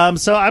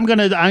 So I'm going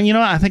to,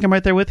 I think I'm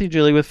right there with you,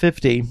 Julie, with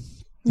 50.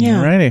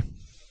 Yeah. Alrighty.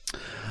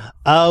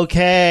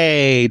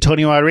 Okay.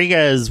 Tony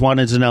Rodriguez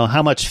wanted to know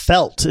how much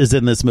felt is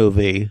in this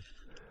movie.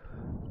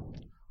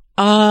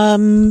 I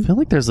feel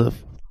like there's a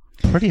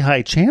pretty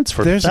high chance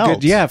for There's felt. a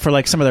good, yeah, for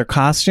like some of their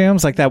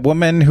costumes, like that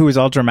woman who was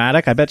all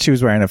dramatic. I bet she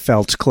was wearing a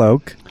felt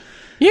cloak.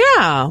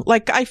 Yeah.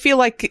 Like, I feel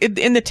like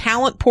in the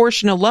talent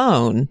portion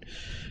alone,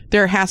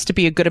 there has to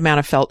be a good amount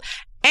of felt.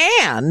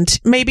 And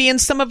maybe in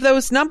some of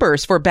those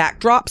numbers for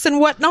backdrops and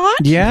whatnot.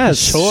 Yes,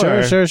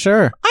 Sure.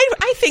 sure.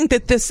 I think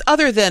that this,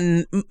 other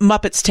than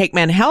Muppets Take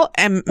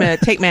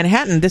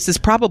Manhattan, this is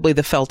probably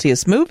the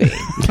feltiest movie.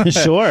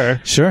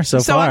 Sure. Sure, so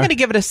So far. I'm going to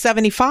give it a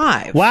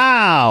 75.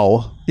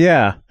 Wow.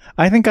 Yeah.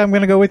 I think I'm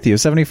going to go with you.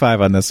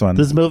 75 on this one.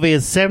 This movie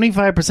is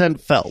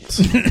 75% felt.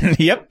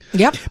 Yep.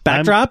 Yep.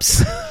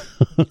 Backdrops?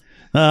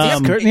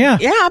 Curtain, yeah.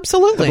 Yeah,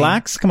 absolutely. The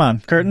blacks? Come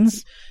on.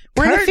 Curtains?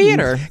 We're in a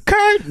theater.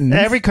 Curtains.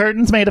 Every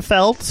curtain's made of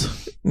felt.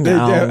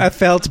 No. A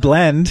felt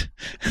blend.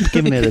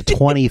 Giving it a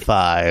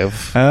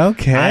 25.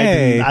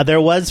 Okay. There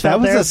was that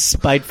felt was there, a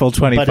spiteful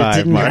 25, but it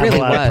didn't Mark. have really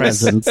a lot of was.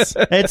 presence.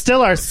 It's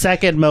still our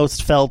second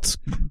most felt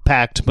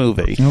packed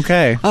movie.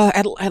 Okay.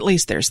 At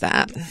least there's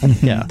that.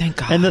 Yeah. Thank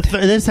God. And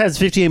this has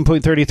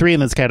 15.33 in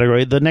this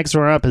category. The next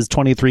runner up is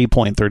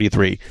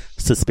 23.33.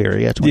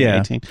 Suspiria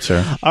 2018. Yeah,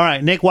 sure. All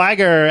right. Nick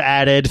Weiger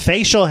added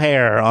facial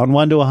hair on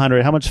 1 to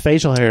 100. How much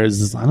facial hair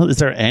is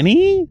there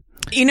any?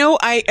 You know,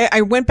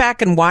 I went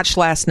back and watched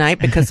last night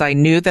because I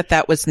knew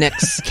that was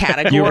Nick's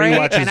category. You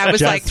rewatched And I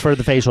was just like, for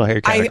the facial hair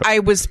category. I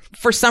was,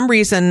 for some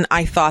reason,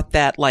 I thought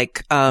that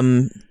like,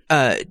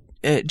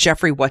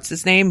 Jeffrey, what's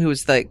his name? Who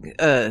was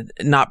the,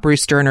 not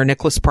Bruce Dern or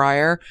Nicholas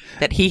Pryor,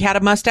 that he had a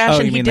mustache Oh,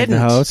 and you he mean like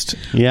didn't. the host?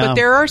 Yeah. But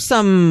there are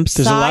some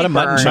There's a lot of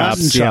mutton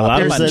sideburns. chops. Yeah, a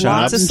lot of There's mutton a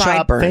lots mutton of chop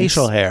sideburns.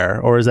 facial hair,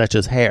 or is that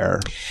just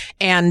hair?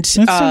 And, It's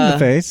in the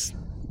face.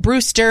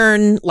 Bruce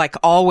Dern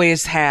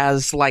always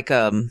has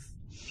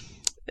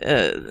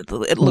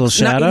it looks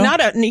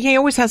shadow? he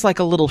always has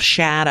a little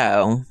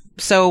shadow.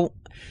 So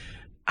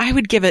I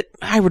would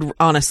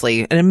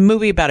honestly, in a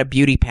movie about a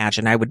beauty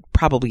pageant, I would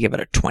probably give it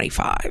a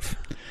 25.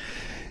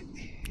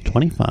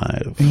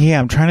 25. Yeah,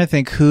 I'm trying to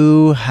think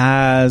who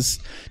has.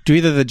 Do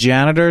either the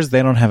janitors?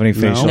 They don't have any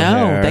facial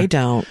hair. No, they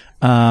don't.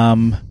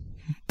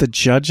 The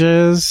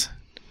judges.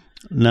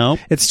 Nope.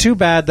 It's too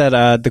bad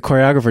that the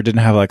choreographer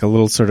didn't have a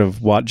little sort of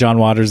John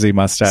Watersy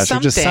mustache or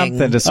just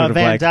something to sort of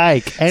Van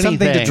Dyke, something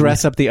to anything.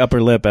 dress up the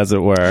upper lip, as it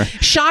were.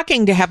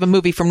 Shocking to have a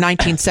movie from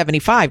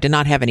 1975 to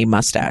not have any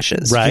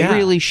mustaches. Right. Yeah.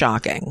 Really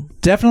shocking.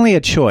 Definitely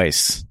a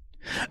choice.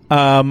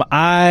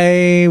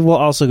 I will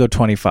also go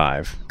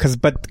 25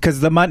 because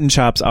the mutton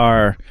chops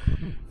are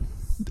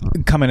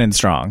coming in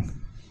strong.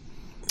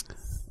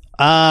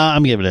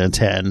 I'm giving it a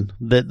 10.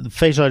 The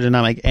facial hair did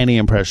not make any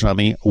impression on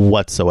me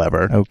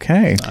whatsoever.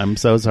 Okay. I'm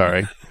so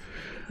sorry.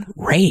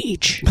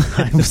 Rage.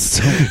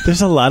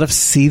 There's a lot of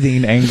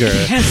seething anger.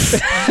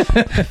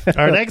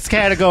 Our next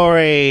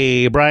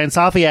category, Brian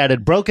Safi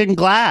added broken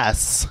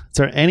glass. Is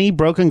there any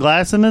broken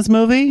glass in this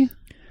movie?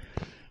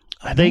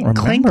 They clink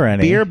remember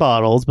any. beer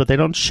bottles, but they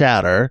don't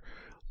shatter.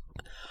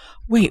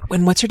 Wait,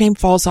 when what's her name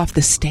falls off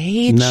the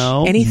stage?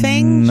 No.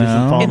 Anything?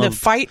 No. In the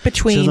fight She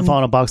between doesn't fall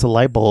in a box of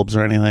light bulbs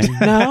or anything.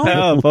 No.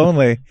 Oh, if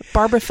only.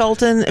 Barbara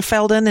Feldon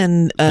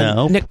and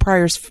No. Nick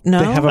Pryor's no.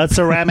 They have A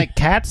ceramic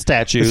cat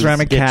statue. A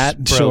ceramic cat,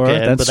 broken, sure,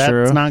 that's but that's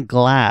true. not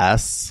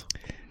glass.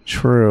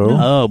 True.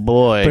 Oh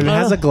boy. But it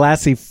has a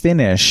glassy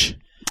finish.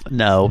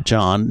 No,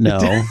 John, no.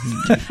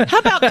 How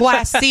about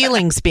glass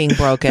ceilings being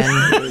broken?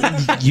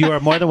 You are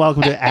more than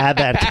welcome to add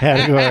that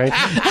category.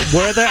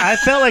 I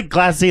felt like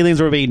glass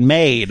ceilings were being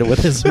made with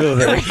this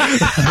movie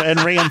and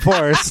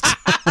reinforced.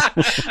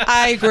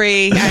 I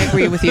agree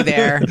with you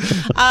there.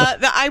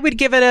 I would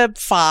give it a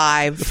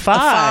 5. A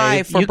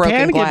 5 for you broken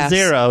can glass.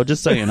 give 0,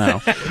 just so you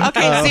know.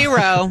 Okay,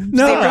 0.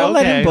 No, 0. don't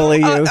let him bully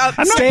you. I'm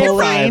not Stay bullying.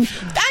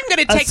 alive. I'm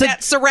going to take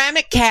that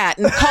ceramic cat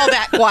and call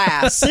that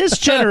glass. This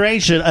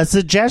generation, a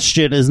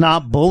suggestion is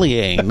not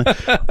bullying.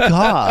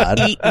 God.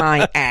 Eat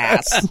my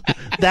ass.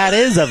 That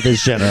is of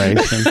this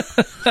generation.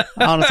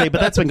 Honestly,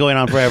 but that's been going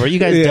on forever. You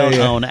guys don't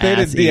own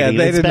ass eating.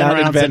 They It's did been not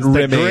around invent since the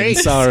rimming.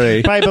 Greeks.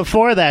 Sorry. Right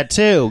before that,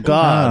 too.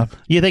 God.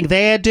 You think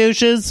they had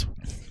douches?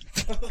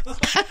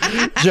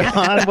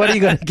 John, what are you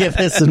going to give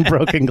this in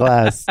broken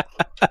glass?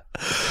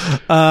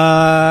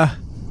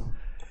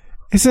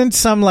 Isn't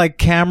some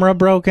camera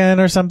broken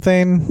or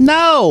something?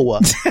 No.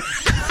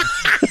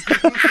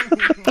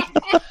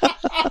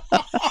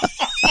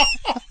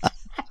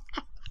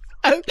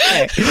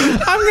 Okay.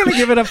 I'm going to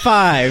give it a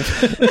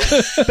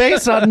 5.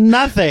 Based on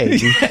nothing.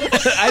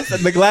 I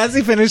said the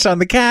glassy finish on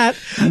the cat.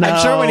 No.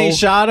 I'm sure when he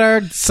shot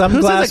her, some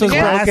Who glass says was a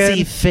glassy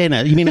broken.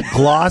 finish? You mean a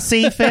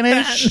glossy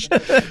finish?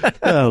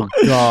 Oh,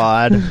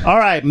 God. All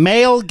right.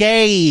 Male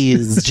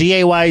gaze.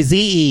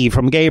 Gayze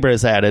from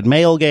Gabrus added.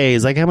 Male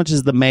gaze. How much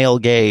is the male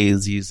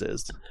gaze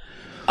uses?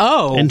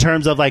 Oh. In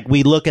terms of,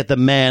 we look at the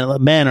men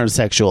are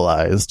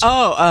sexualized.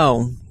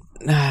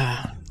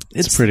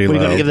 It's pretty We're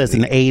low. going to give this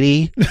an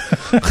 80.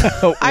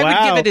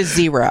 I would give it a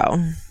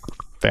 0.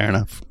 Fair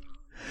enough.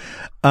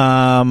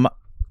 I'm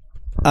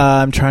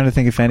trying to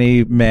think if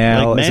any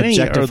male is many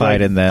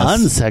objectified are, in this.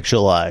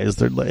 Unsexualized.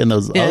 They're in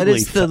those Yeah, it ugly,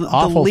 is the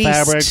awful least-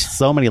 fabrics.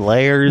 So many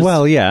layers.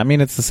 Well, yeah. I mean,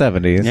 it's the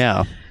 70s.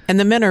 yeah. And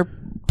the men are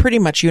pretty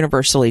much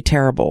universally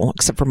terrible,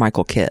 except for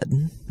Michael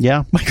Kidd.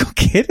 Yeah. Michael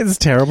Kidd is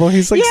terrible.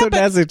 He's so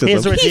nazi to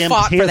His them. He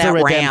fought for that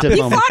ramp. He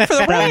fought for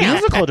the ramp.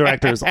 musical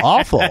director is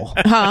awful.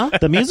 Huh?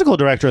 The musical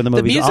director in the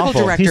movie is musical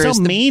awful. director He's so is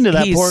mean to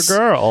that poor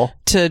girl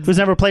who's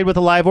never played with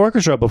a live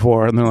orchestra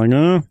before. And they're like,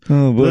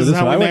 this is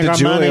how we make our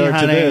money,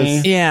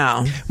 honey.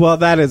 Yeah. Well,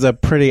 that is a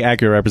pretty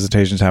accurate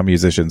representation of how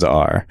musicians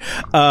are.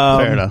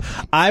 Fair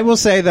enough. I will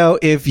say, though,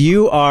 if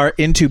you are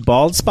into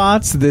bald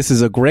spots, this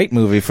is a great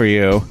movie for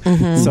you.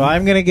 Mm-hmm. So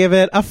I'm going to give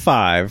it a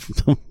 5.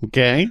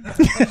 Okay.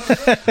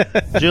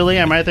 Julie,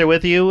 I'm right there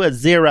with you. A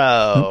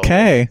 0.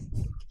 Okay.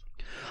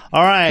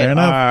 All right. Fair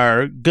enough.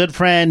 Our good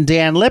friend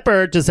Dan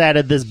Lippert just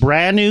added this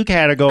brand new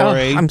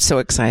category. I'm so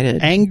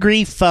excited.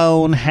 Angry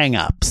phone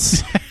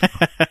hang-ups.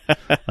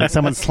 Like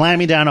someone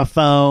slamming down a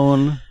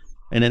phone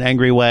in an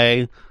angry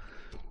way.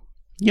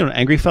 An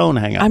angry phone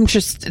hang-up. I'm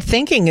just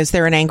thinking, is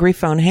there an angry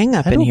phone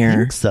hang-up I in don't here?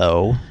 think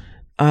so.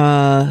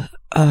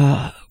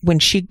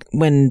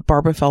 When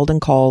Barbara Feldon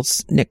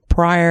calls Nick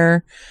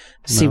Pryor,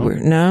 is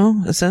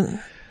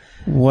that?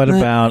 What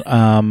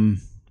about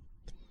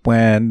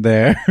when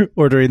they're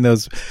ordering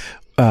those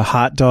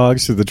hot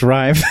dogs through the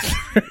drive?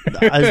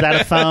 Is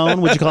that a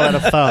phone? Would you call that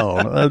a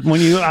phone?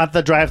 When you at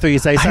the drive-thru, you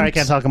say, "Sorry, I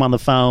can't talk. I'm on the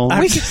phone."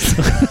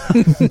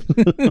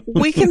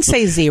 We can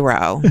say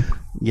 0.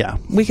 Yeah,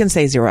 we can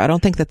say 0. I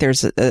don't think that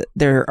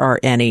there are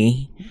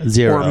any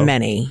 0 or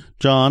many.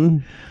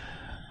 John,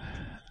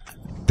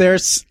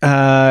 There's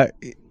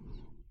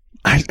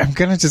I'm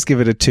gonna just give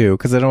it a 2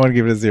 because I don't want to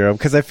give it a 0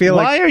 because I feel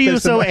like Why are you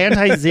there's so some-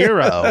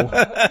 anti-zero?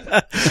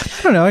 I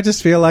don't know. I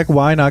just feel like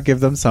why not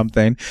give them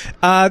something?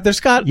 There's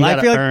got. You I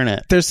gotta feel earn like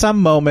it. there's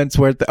some moments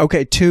where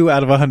 2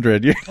 out of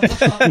 100.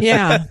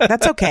 Yeah,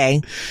 that's okay.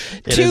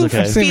 It Two is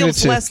okay.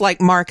 feels Two. less like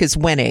Mark is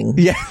winning.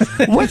 Yeah.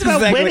 What's about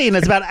Exactly. winning?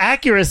 It's about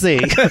accuracy.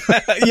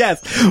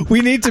 Yes,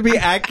 we need to be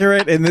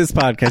accurate in this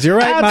podcast. You're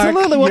right, Mark.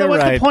 Absolutely. Well, You're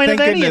what's right. the point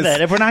Thank of any of goodness.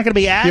 it if we're not going to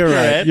be You're accurate?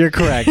 right. You're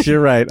correct.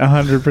 You're right.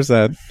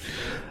 100%.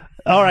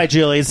 All right,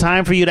 Julie, it's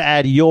time for you to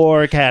add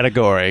your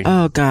category.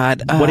 Oh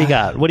God. What do you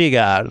got? What do you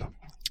got?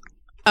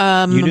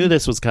 You knew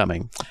this was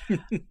coming.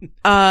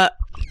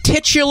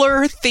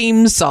 Titular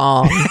theme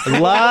song.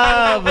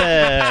 Love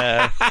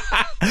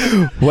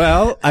it.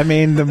 Well, I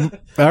mean,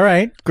 all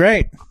right,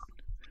 great.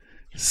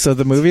 So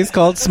the movie is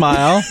called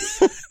Smile,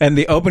 and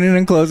the opening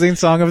and closing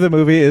song of the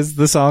movie is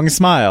the song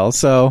Smile.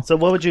 So So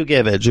what would you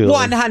give it, Julie?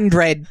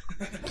 100.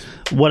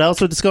 What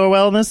else would score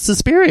well in this?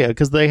 Suspiria,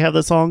 because they have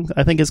the song,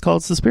 I think it's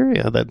called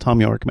Suspiria, that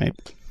Tom York made.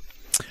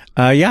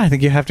 yeah, I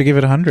think you have to give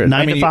it 100.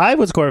 9 to 5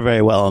 would score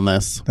very well in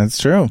this. That's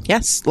true.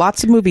 Yes,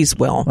 lots of movies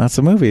will. Lots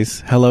of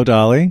movies. Hello,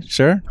 Dolly.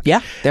 Sure.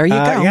 Yeah, there you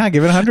go. Yeah,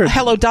 give it 100.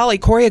 Hello, Dolly,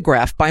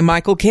 choreographed by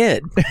Michael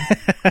Kidd.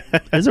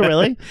 Is it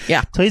really?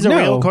 Yeah. So he's a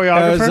real It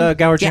choreographer? was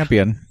Gower Yeah.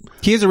 Champion.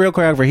 He's a real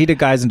choreographer. He did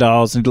Guys and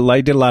Dolls and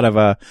did a lot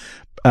of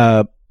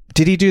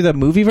did he do the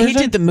movie version? He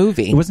did the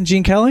movie. It wasn't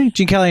Gene Kelly?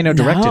 Gene Kelly, I know,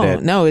 directed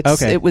it. No,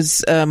 Okay. it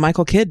was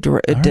Michael Kidd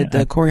did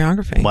the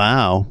choreography.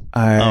 Wow.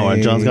 I-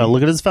 John's got to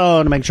look at his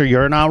phone to make sure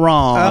you're not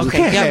wrong.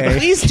 Okay. Yeah,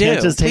 please do.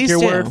 Can't just take Please your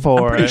do. word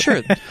for I'm pretty it.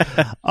 sure.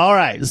 All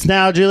right. So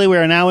now, Julie, we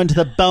are now into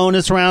the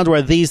bonus round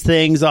where these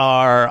things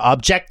are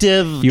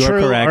objective, You are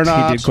true correct. or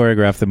not. He did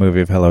choreograph the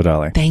movie of Hello,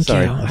 Dolly. Thank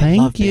Sorry. you. I love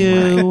Thank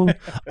being you. right.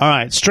 All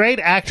right. Straight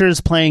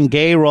actors playing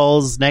gay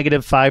roles,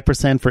 negative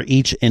 5% for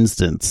each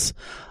instance.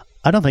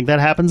 I don't think that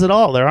happens at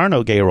all. There are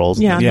no gay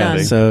roles. Yeah, in the none.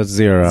 movie. So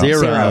 0.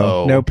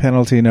 Zero. No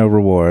penalty, no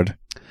reward.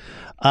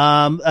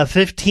 A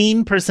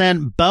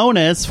 15%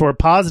 bonus for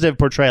positive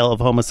portrayal of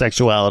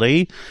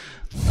homosexuality.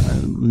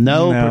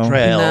 No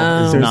portrayal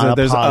No. is There's not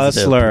there's a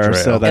positive slur,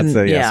 portrayal. so that's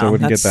And, so I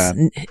wouldn't get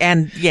that.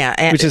 And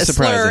Which is a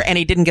slur, surprising. and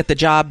he didn't get the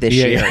job this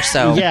Yeah, year. yeah.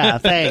 So Yeah,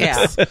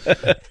 thanks.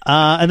 Yeah.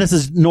 And this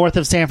is north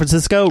of San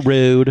Francisco.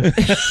 Rude.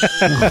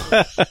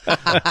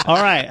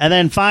 All right. And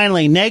then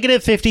finally,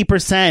 negative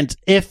 50%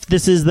 if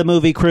this is the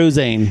movie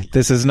Cruising.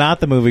 This is not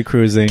the movie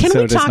Cruising. Can so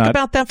we it does talk not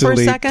about that for a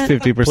delete second?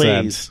 50%.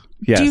 Please.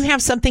 Yes. Do you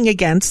have something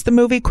against the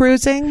movie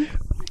Cruising?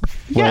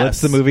 Well, Yes.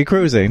 it's the movie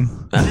Cruising.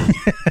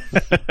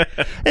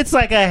 It's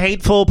like a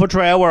hateful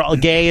portrayal where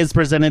gay is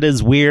presented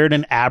as weird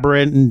and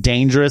aberrant and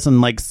dangerous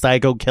and like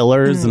psycho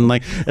killers and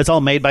like it's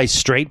all made by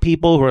straight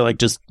people who are like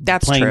just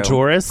That's playing true.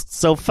 tourists.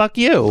 So fuck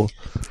you.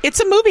 It's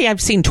a movie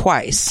I've seen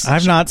twice.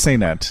 I've not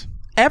seen it.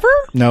 Ever?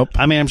 Nope.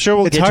 I mean, I'm sure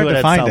we'll It's get hard to it to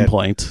at find some it.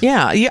 point.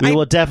 Yeah. We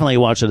will definitely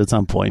watch it at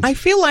some point. I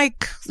feel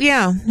like,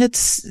 yeah,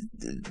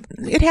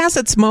 it has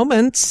its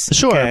moments.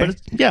 Sure, Okay. but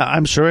yeah,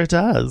 I'm sure it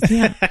does.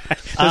 Yeah.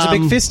 There's a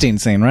big fisting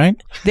scene,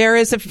 right? There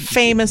is a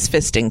famous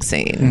fisting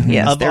scene.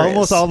 Yes, Of there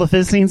almost is. all the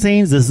fisting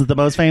scenes, this is the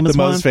most famous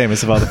The one. most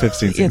famous of all the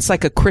fisting scenes. It's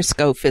like a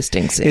Crisco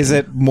fisting scene. Is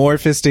it more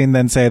fisting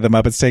than, say, the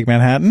Muppets Take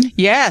Manhattan?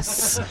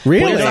 Yes.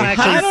 Really? We don't I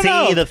actually don't see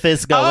know. the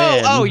fist go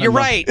in. Oh, you're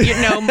right. You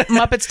know,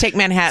 Muppets Take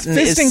Manhattan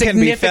is Fisting can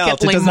be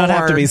felt. It significantly does not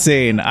have to be more.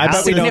 seen. I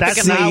bet we don't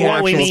That's see not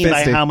what we actual mean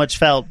by fisting. how much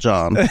felt,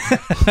 John.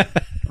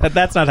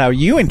 That's not how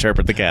you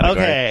interpret the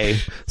category. Okay,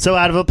 so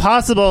out of a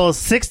possible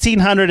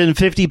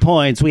 1,650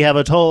 points, we have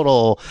a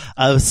total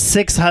of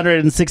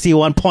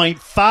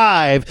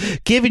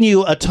 661.5, giving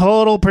you a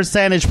total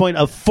percentage point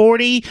of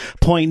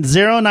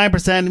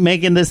 40.09%,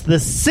 making this the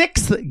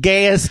 6th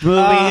gayest movie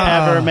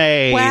ever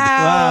made.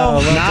 Wow.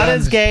 well Not done.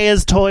 as gay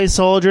as Toy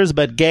Soldiers,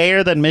 but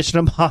gayer than Mission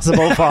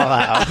Impossible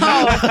Fallout.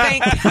 Oh,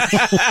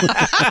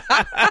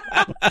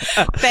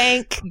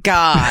 thank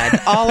God.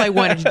 All I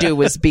wanted to do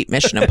was beat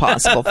Mission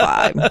Impossible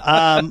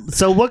 5.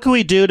 So what can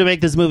we do to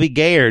make this movie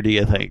gayer, do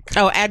you think?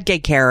 Oh, add gay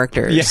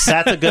characters. Yes.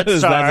 That's a good That's a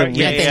start. great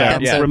Yeah,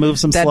 start, yeah. yeah. Remove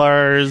some That-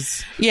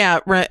 slurs. Yeah,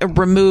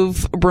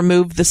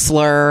 remove the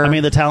slur. I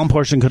mean, the talent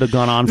portion could have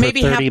gone on for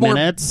maybe 30 have more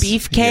minutes.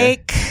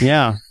 beefcake.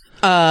 Yeah.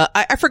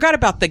 I forgot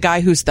about the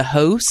guy who's the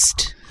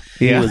host.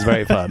 He was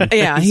very fun.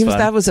 Yeah, He's he was. fun.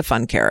 That was a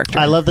fun character.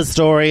 I love the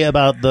story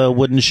about the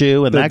wooden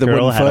shoe, and The- that the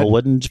girl wooden had a foot.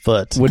 wooden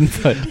foot. Wooden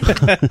foot.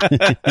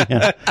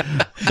 Yeah.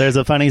 There's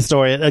a funny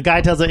story. A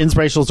guy tells an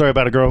inspirational story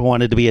about a girl who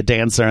wanted to be a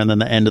dancer, and then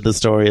the end of the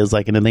story is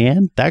like, and in the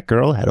end, that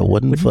girl had a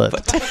wooden foot.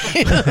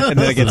 And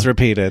then it gets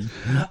repeated.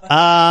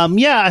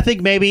 Yeah, I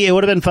think maybe it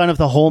would have been fun if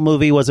the whole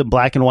movie was in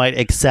black and white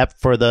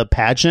except for the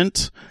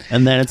pageant,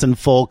 and then it's in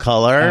full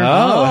color.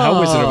 Oh, how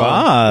Wizard of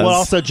Oz. Well,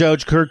 also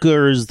George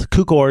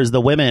Cukor's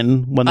the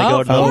women when they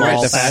go to the of mall.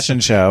 course. the fashion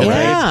show, right?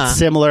 Yeah.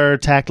 Similar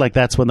tack, like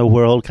that's when the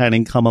world kind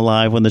of come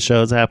alive when the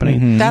show's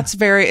happening. That's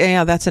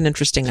that's an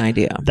interesting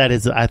idea. That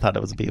is, I thought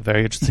it would be a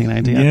very interesting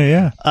idea.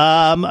 Yeah.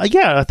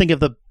 Yeah, I think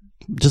if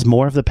just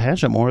more of the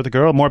pageant, more of the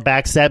girl, more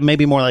backstab,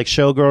 maybe more like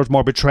showgirls,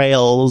 more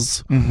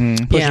betrayals, pushing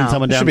Yeah.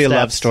 someone There down should be a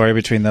love steps. story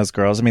between those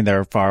girls. I mean,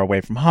 they're far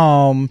away from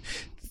home.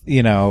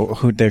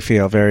 who they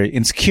feel very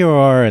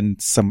insecure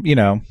and some,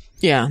 Yeah,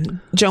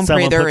 Joan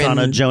Someone Prather puts on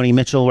a and Joni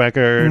Mitchell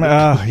record.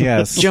 Oh,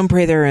 yes. Joan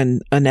Prather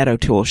and Annette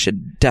O'Toole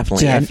should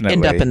definitely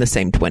end up in the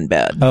same twin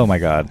bed. Oh, my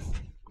God.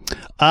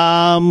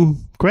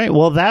 Great.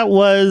 Well, that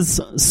was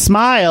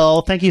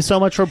Smile. Thank you so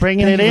much for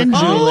bringing it in,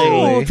 Julie.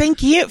 Oh,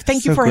 thank you.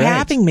 Thank you for great.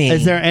 having me.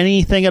 Is there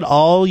anything at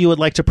all you would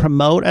like to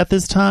promote at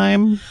this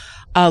time?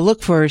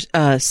 Look for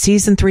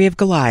season 3 of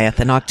Goliath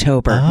in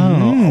October.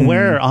 Oh,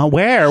 where?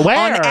 Where?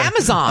 On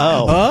Amazon.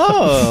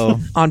 Oh.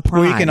 On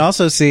Prime. Well, you can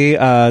also see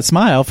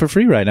Smile for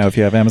free right now if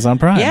you have Amazon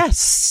Prime.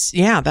 Yes.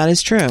 Yeah, that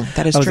is true.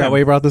 That is Oh, true. is that why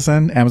you brought this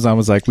in? Amazon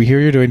was like, we hear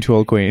you're doing Two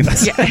Old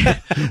Queens. Yeah.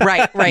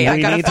 Right. I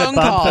We got need a phone to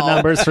bump call. the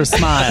numbers for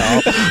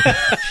Smile.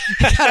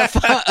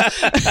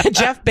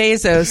 Jeff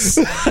Bezos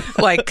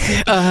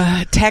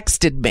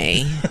texted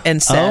me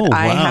and said, Oh,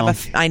 wow.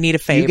 I need a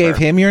favor. You gave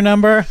him your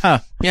number? Huh.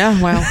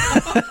 Yeah, well,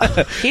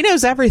 he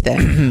knows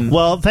everything.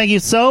 Well, thank you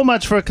so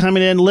much for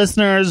coming in.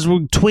 Listeners,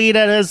 tweet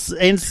at us,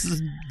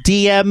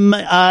 DM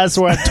us.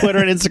 We're on Twitter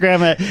and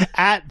Instagram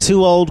at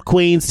 2 Old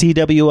Queens,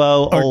 TWO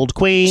Old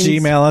Queens.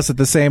 Gmail us at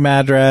the same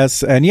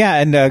address. And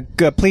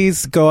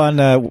please go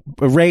on,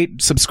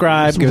 rate,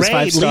 subscribe, give us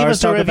 5 stars. Leave us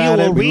a talk review. about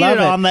We'll it. We read love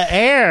it on the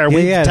air.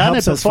 We've it done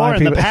it helps us before find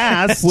in the people.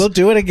 past. We'll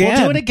do it again.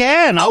 We'll do it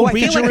again. I'll I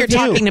read feel your like review.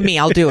 you're talking to me.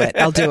 I'll do it.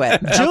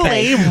 Julie,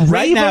 Okay.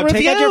 Right leave now, a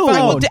take out your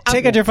review. phone.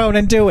 Take out your phone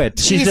and do it.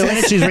 She's doing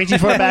it. She's reaching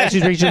for a bag.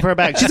 She's reaching for a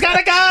bag. She's got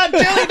a gun.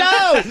 Julie,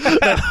 no.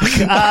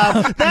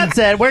 That's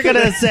it. We're going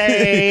to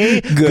say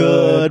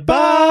goodbye.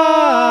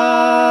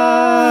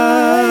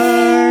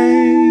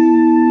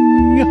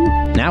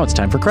 Now it's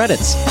time for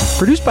credits.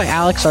 Produced by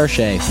Alex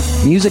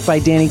Arche. Music by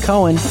Danny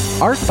Cohen.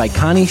 Art by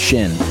Connie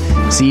Shin.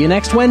 See you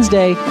next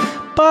Wednesday.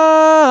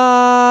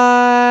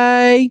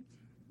 Bye!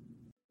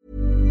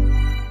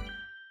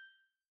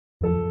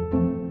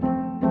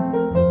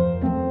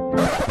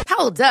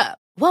 Hold up.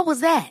 What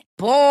was that?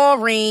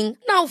 Boring.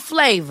 No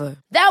flavor.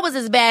 That was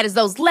as bad as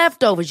those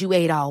leftovers you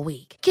ate all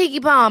week.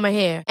 Keke Palmer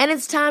here. And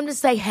it's time to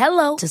say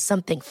hello to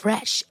something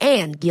fresh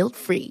and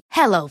guilt-free.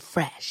 Hello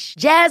Fresh.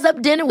 Jazz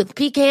up dinner with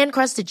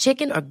pecan-crusted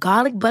chicken or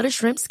garlic butter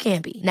shrimp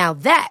scampi. Now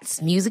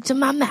that's music to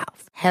my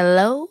mouth.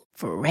 Hello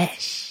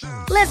Fresh.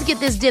 Let's get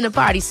this dinner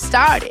party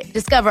started.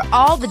 Discover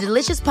all the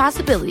delicious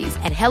possibilities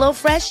at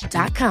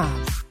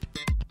HelloFresh.com.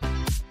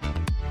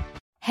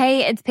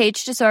 Hey, it's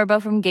Paige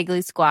DeSorbo from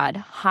Giggly Squad.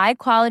 High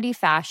quality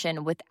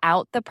fashion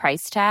without the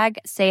price tag.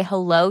 Say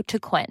hello to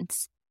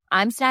Quince.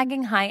 I'm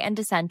snagging high-end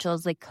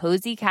essentials like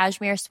cozy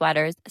cashmere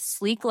sweaters,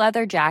 sleek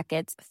leather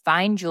jackets,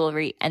 fine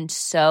jewelry, and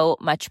so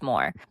much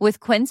more. With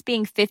Quince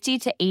being 50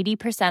 to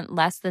 80%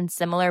 less than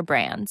similar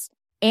brands.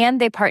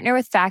 And they partner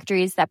with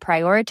factories that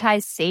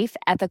prioritize safe,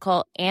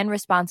 ethical, and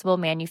responsible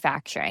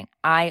manufacturing.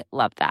 I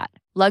love that.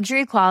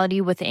 Luxury quality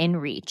within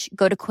reach.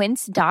 Go to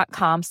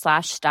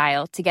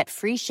quince.com/style to get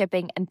free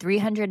shipping and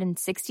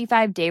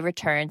 365-day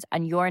returns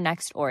on your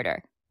next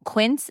order.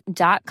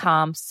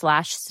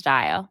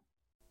 Quince.com/style.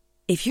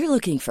 If you're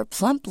looking for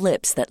plump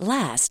lips that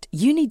last,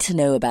 you need to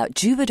know about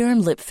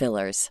Juvederm lip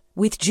fillers.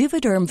 With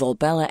Juvederm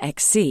Volbella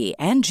XC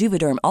and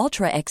Juvederm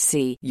Ultra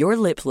XC, your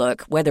lip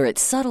look, whether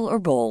it's subtle or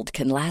bold,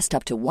 can last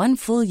up to 1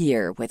 full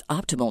year with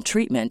optimal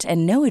treatment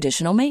and no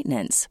additional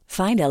maintenance.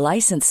 Find a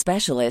licensed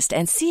specialist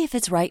and see if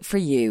it's right for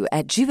you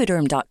at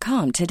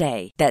Juvederm.com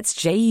today. That's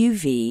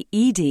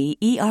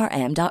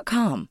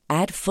JUVEDERM.com.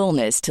 Add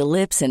fullness to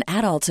lips in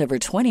adults over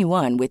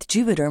 21 with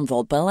Juvederm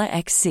Volbella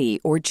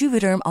XC or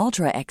Juvederm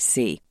Ultra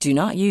XC. Do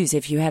not use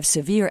if you have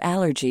severe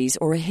allergies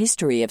or a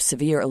history of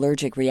severe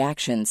allergic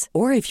reactions,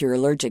 or if you're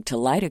allergic to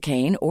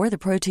lidocaine or the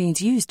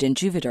proteins used in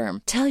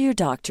Juvederm. Tell your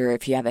doctor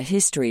if you have a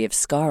history of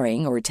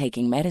scarring or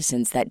taking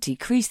medicines that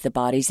decrease the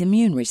body's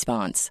immune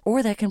response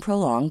or that can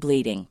prolong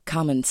bleeding.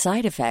 Common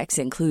side effects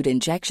include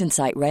injection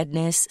site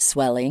redness,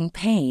 swelling,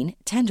 pain,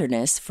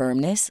 tenderness,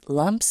 firmness,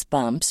 lumps,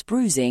 bumps,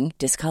 bruising,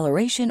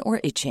 discoloration,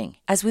 or itching.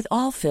 As with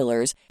all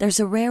fillers,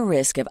 there's a rare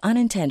risk of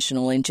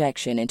unintentional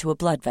injection into a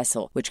blood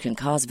vessel, which can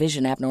cause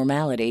vision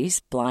abnormalities,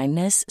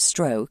 blindness,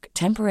 stroke,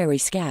 temporary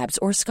scabs,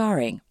 or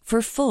scarring.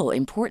 For full,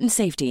 important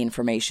safety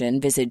information,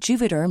 visit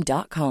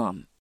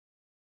Juvederm.com.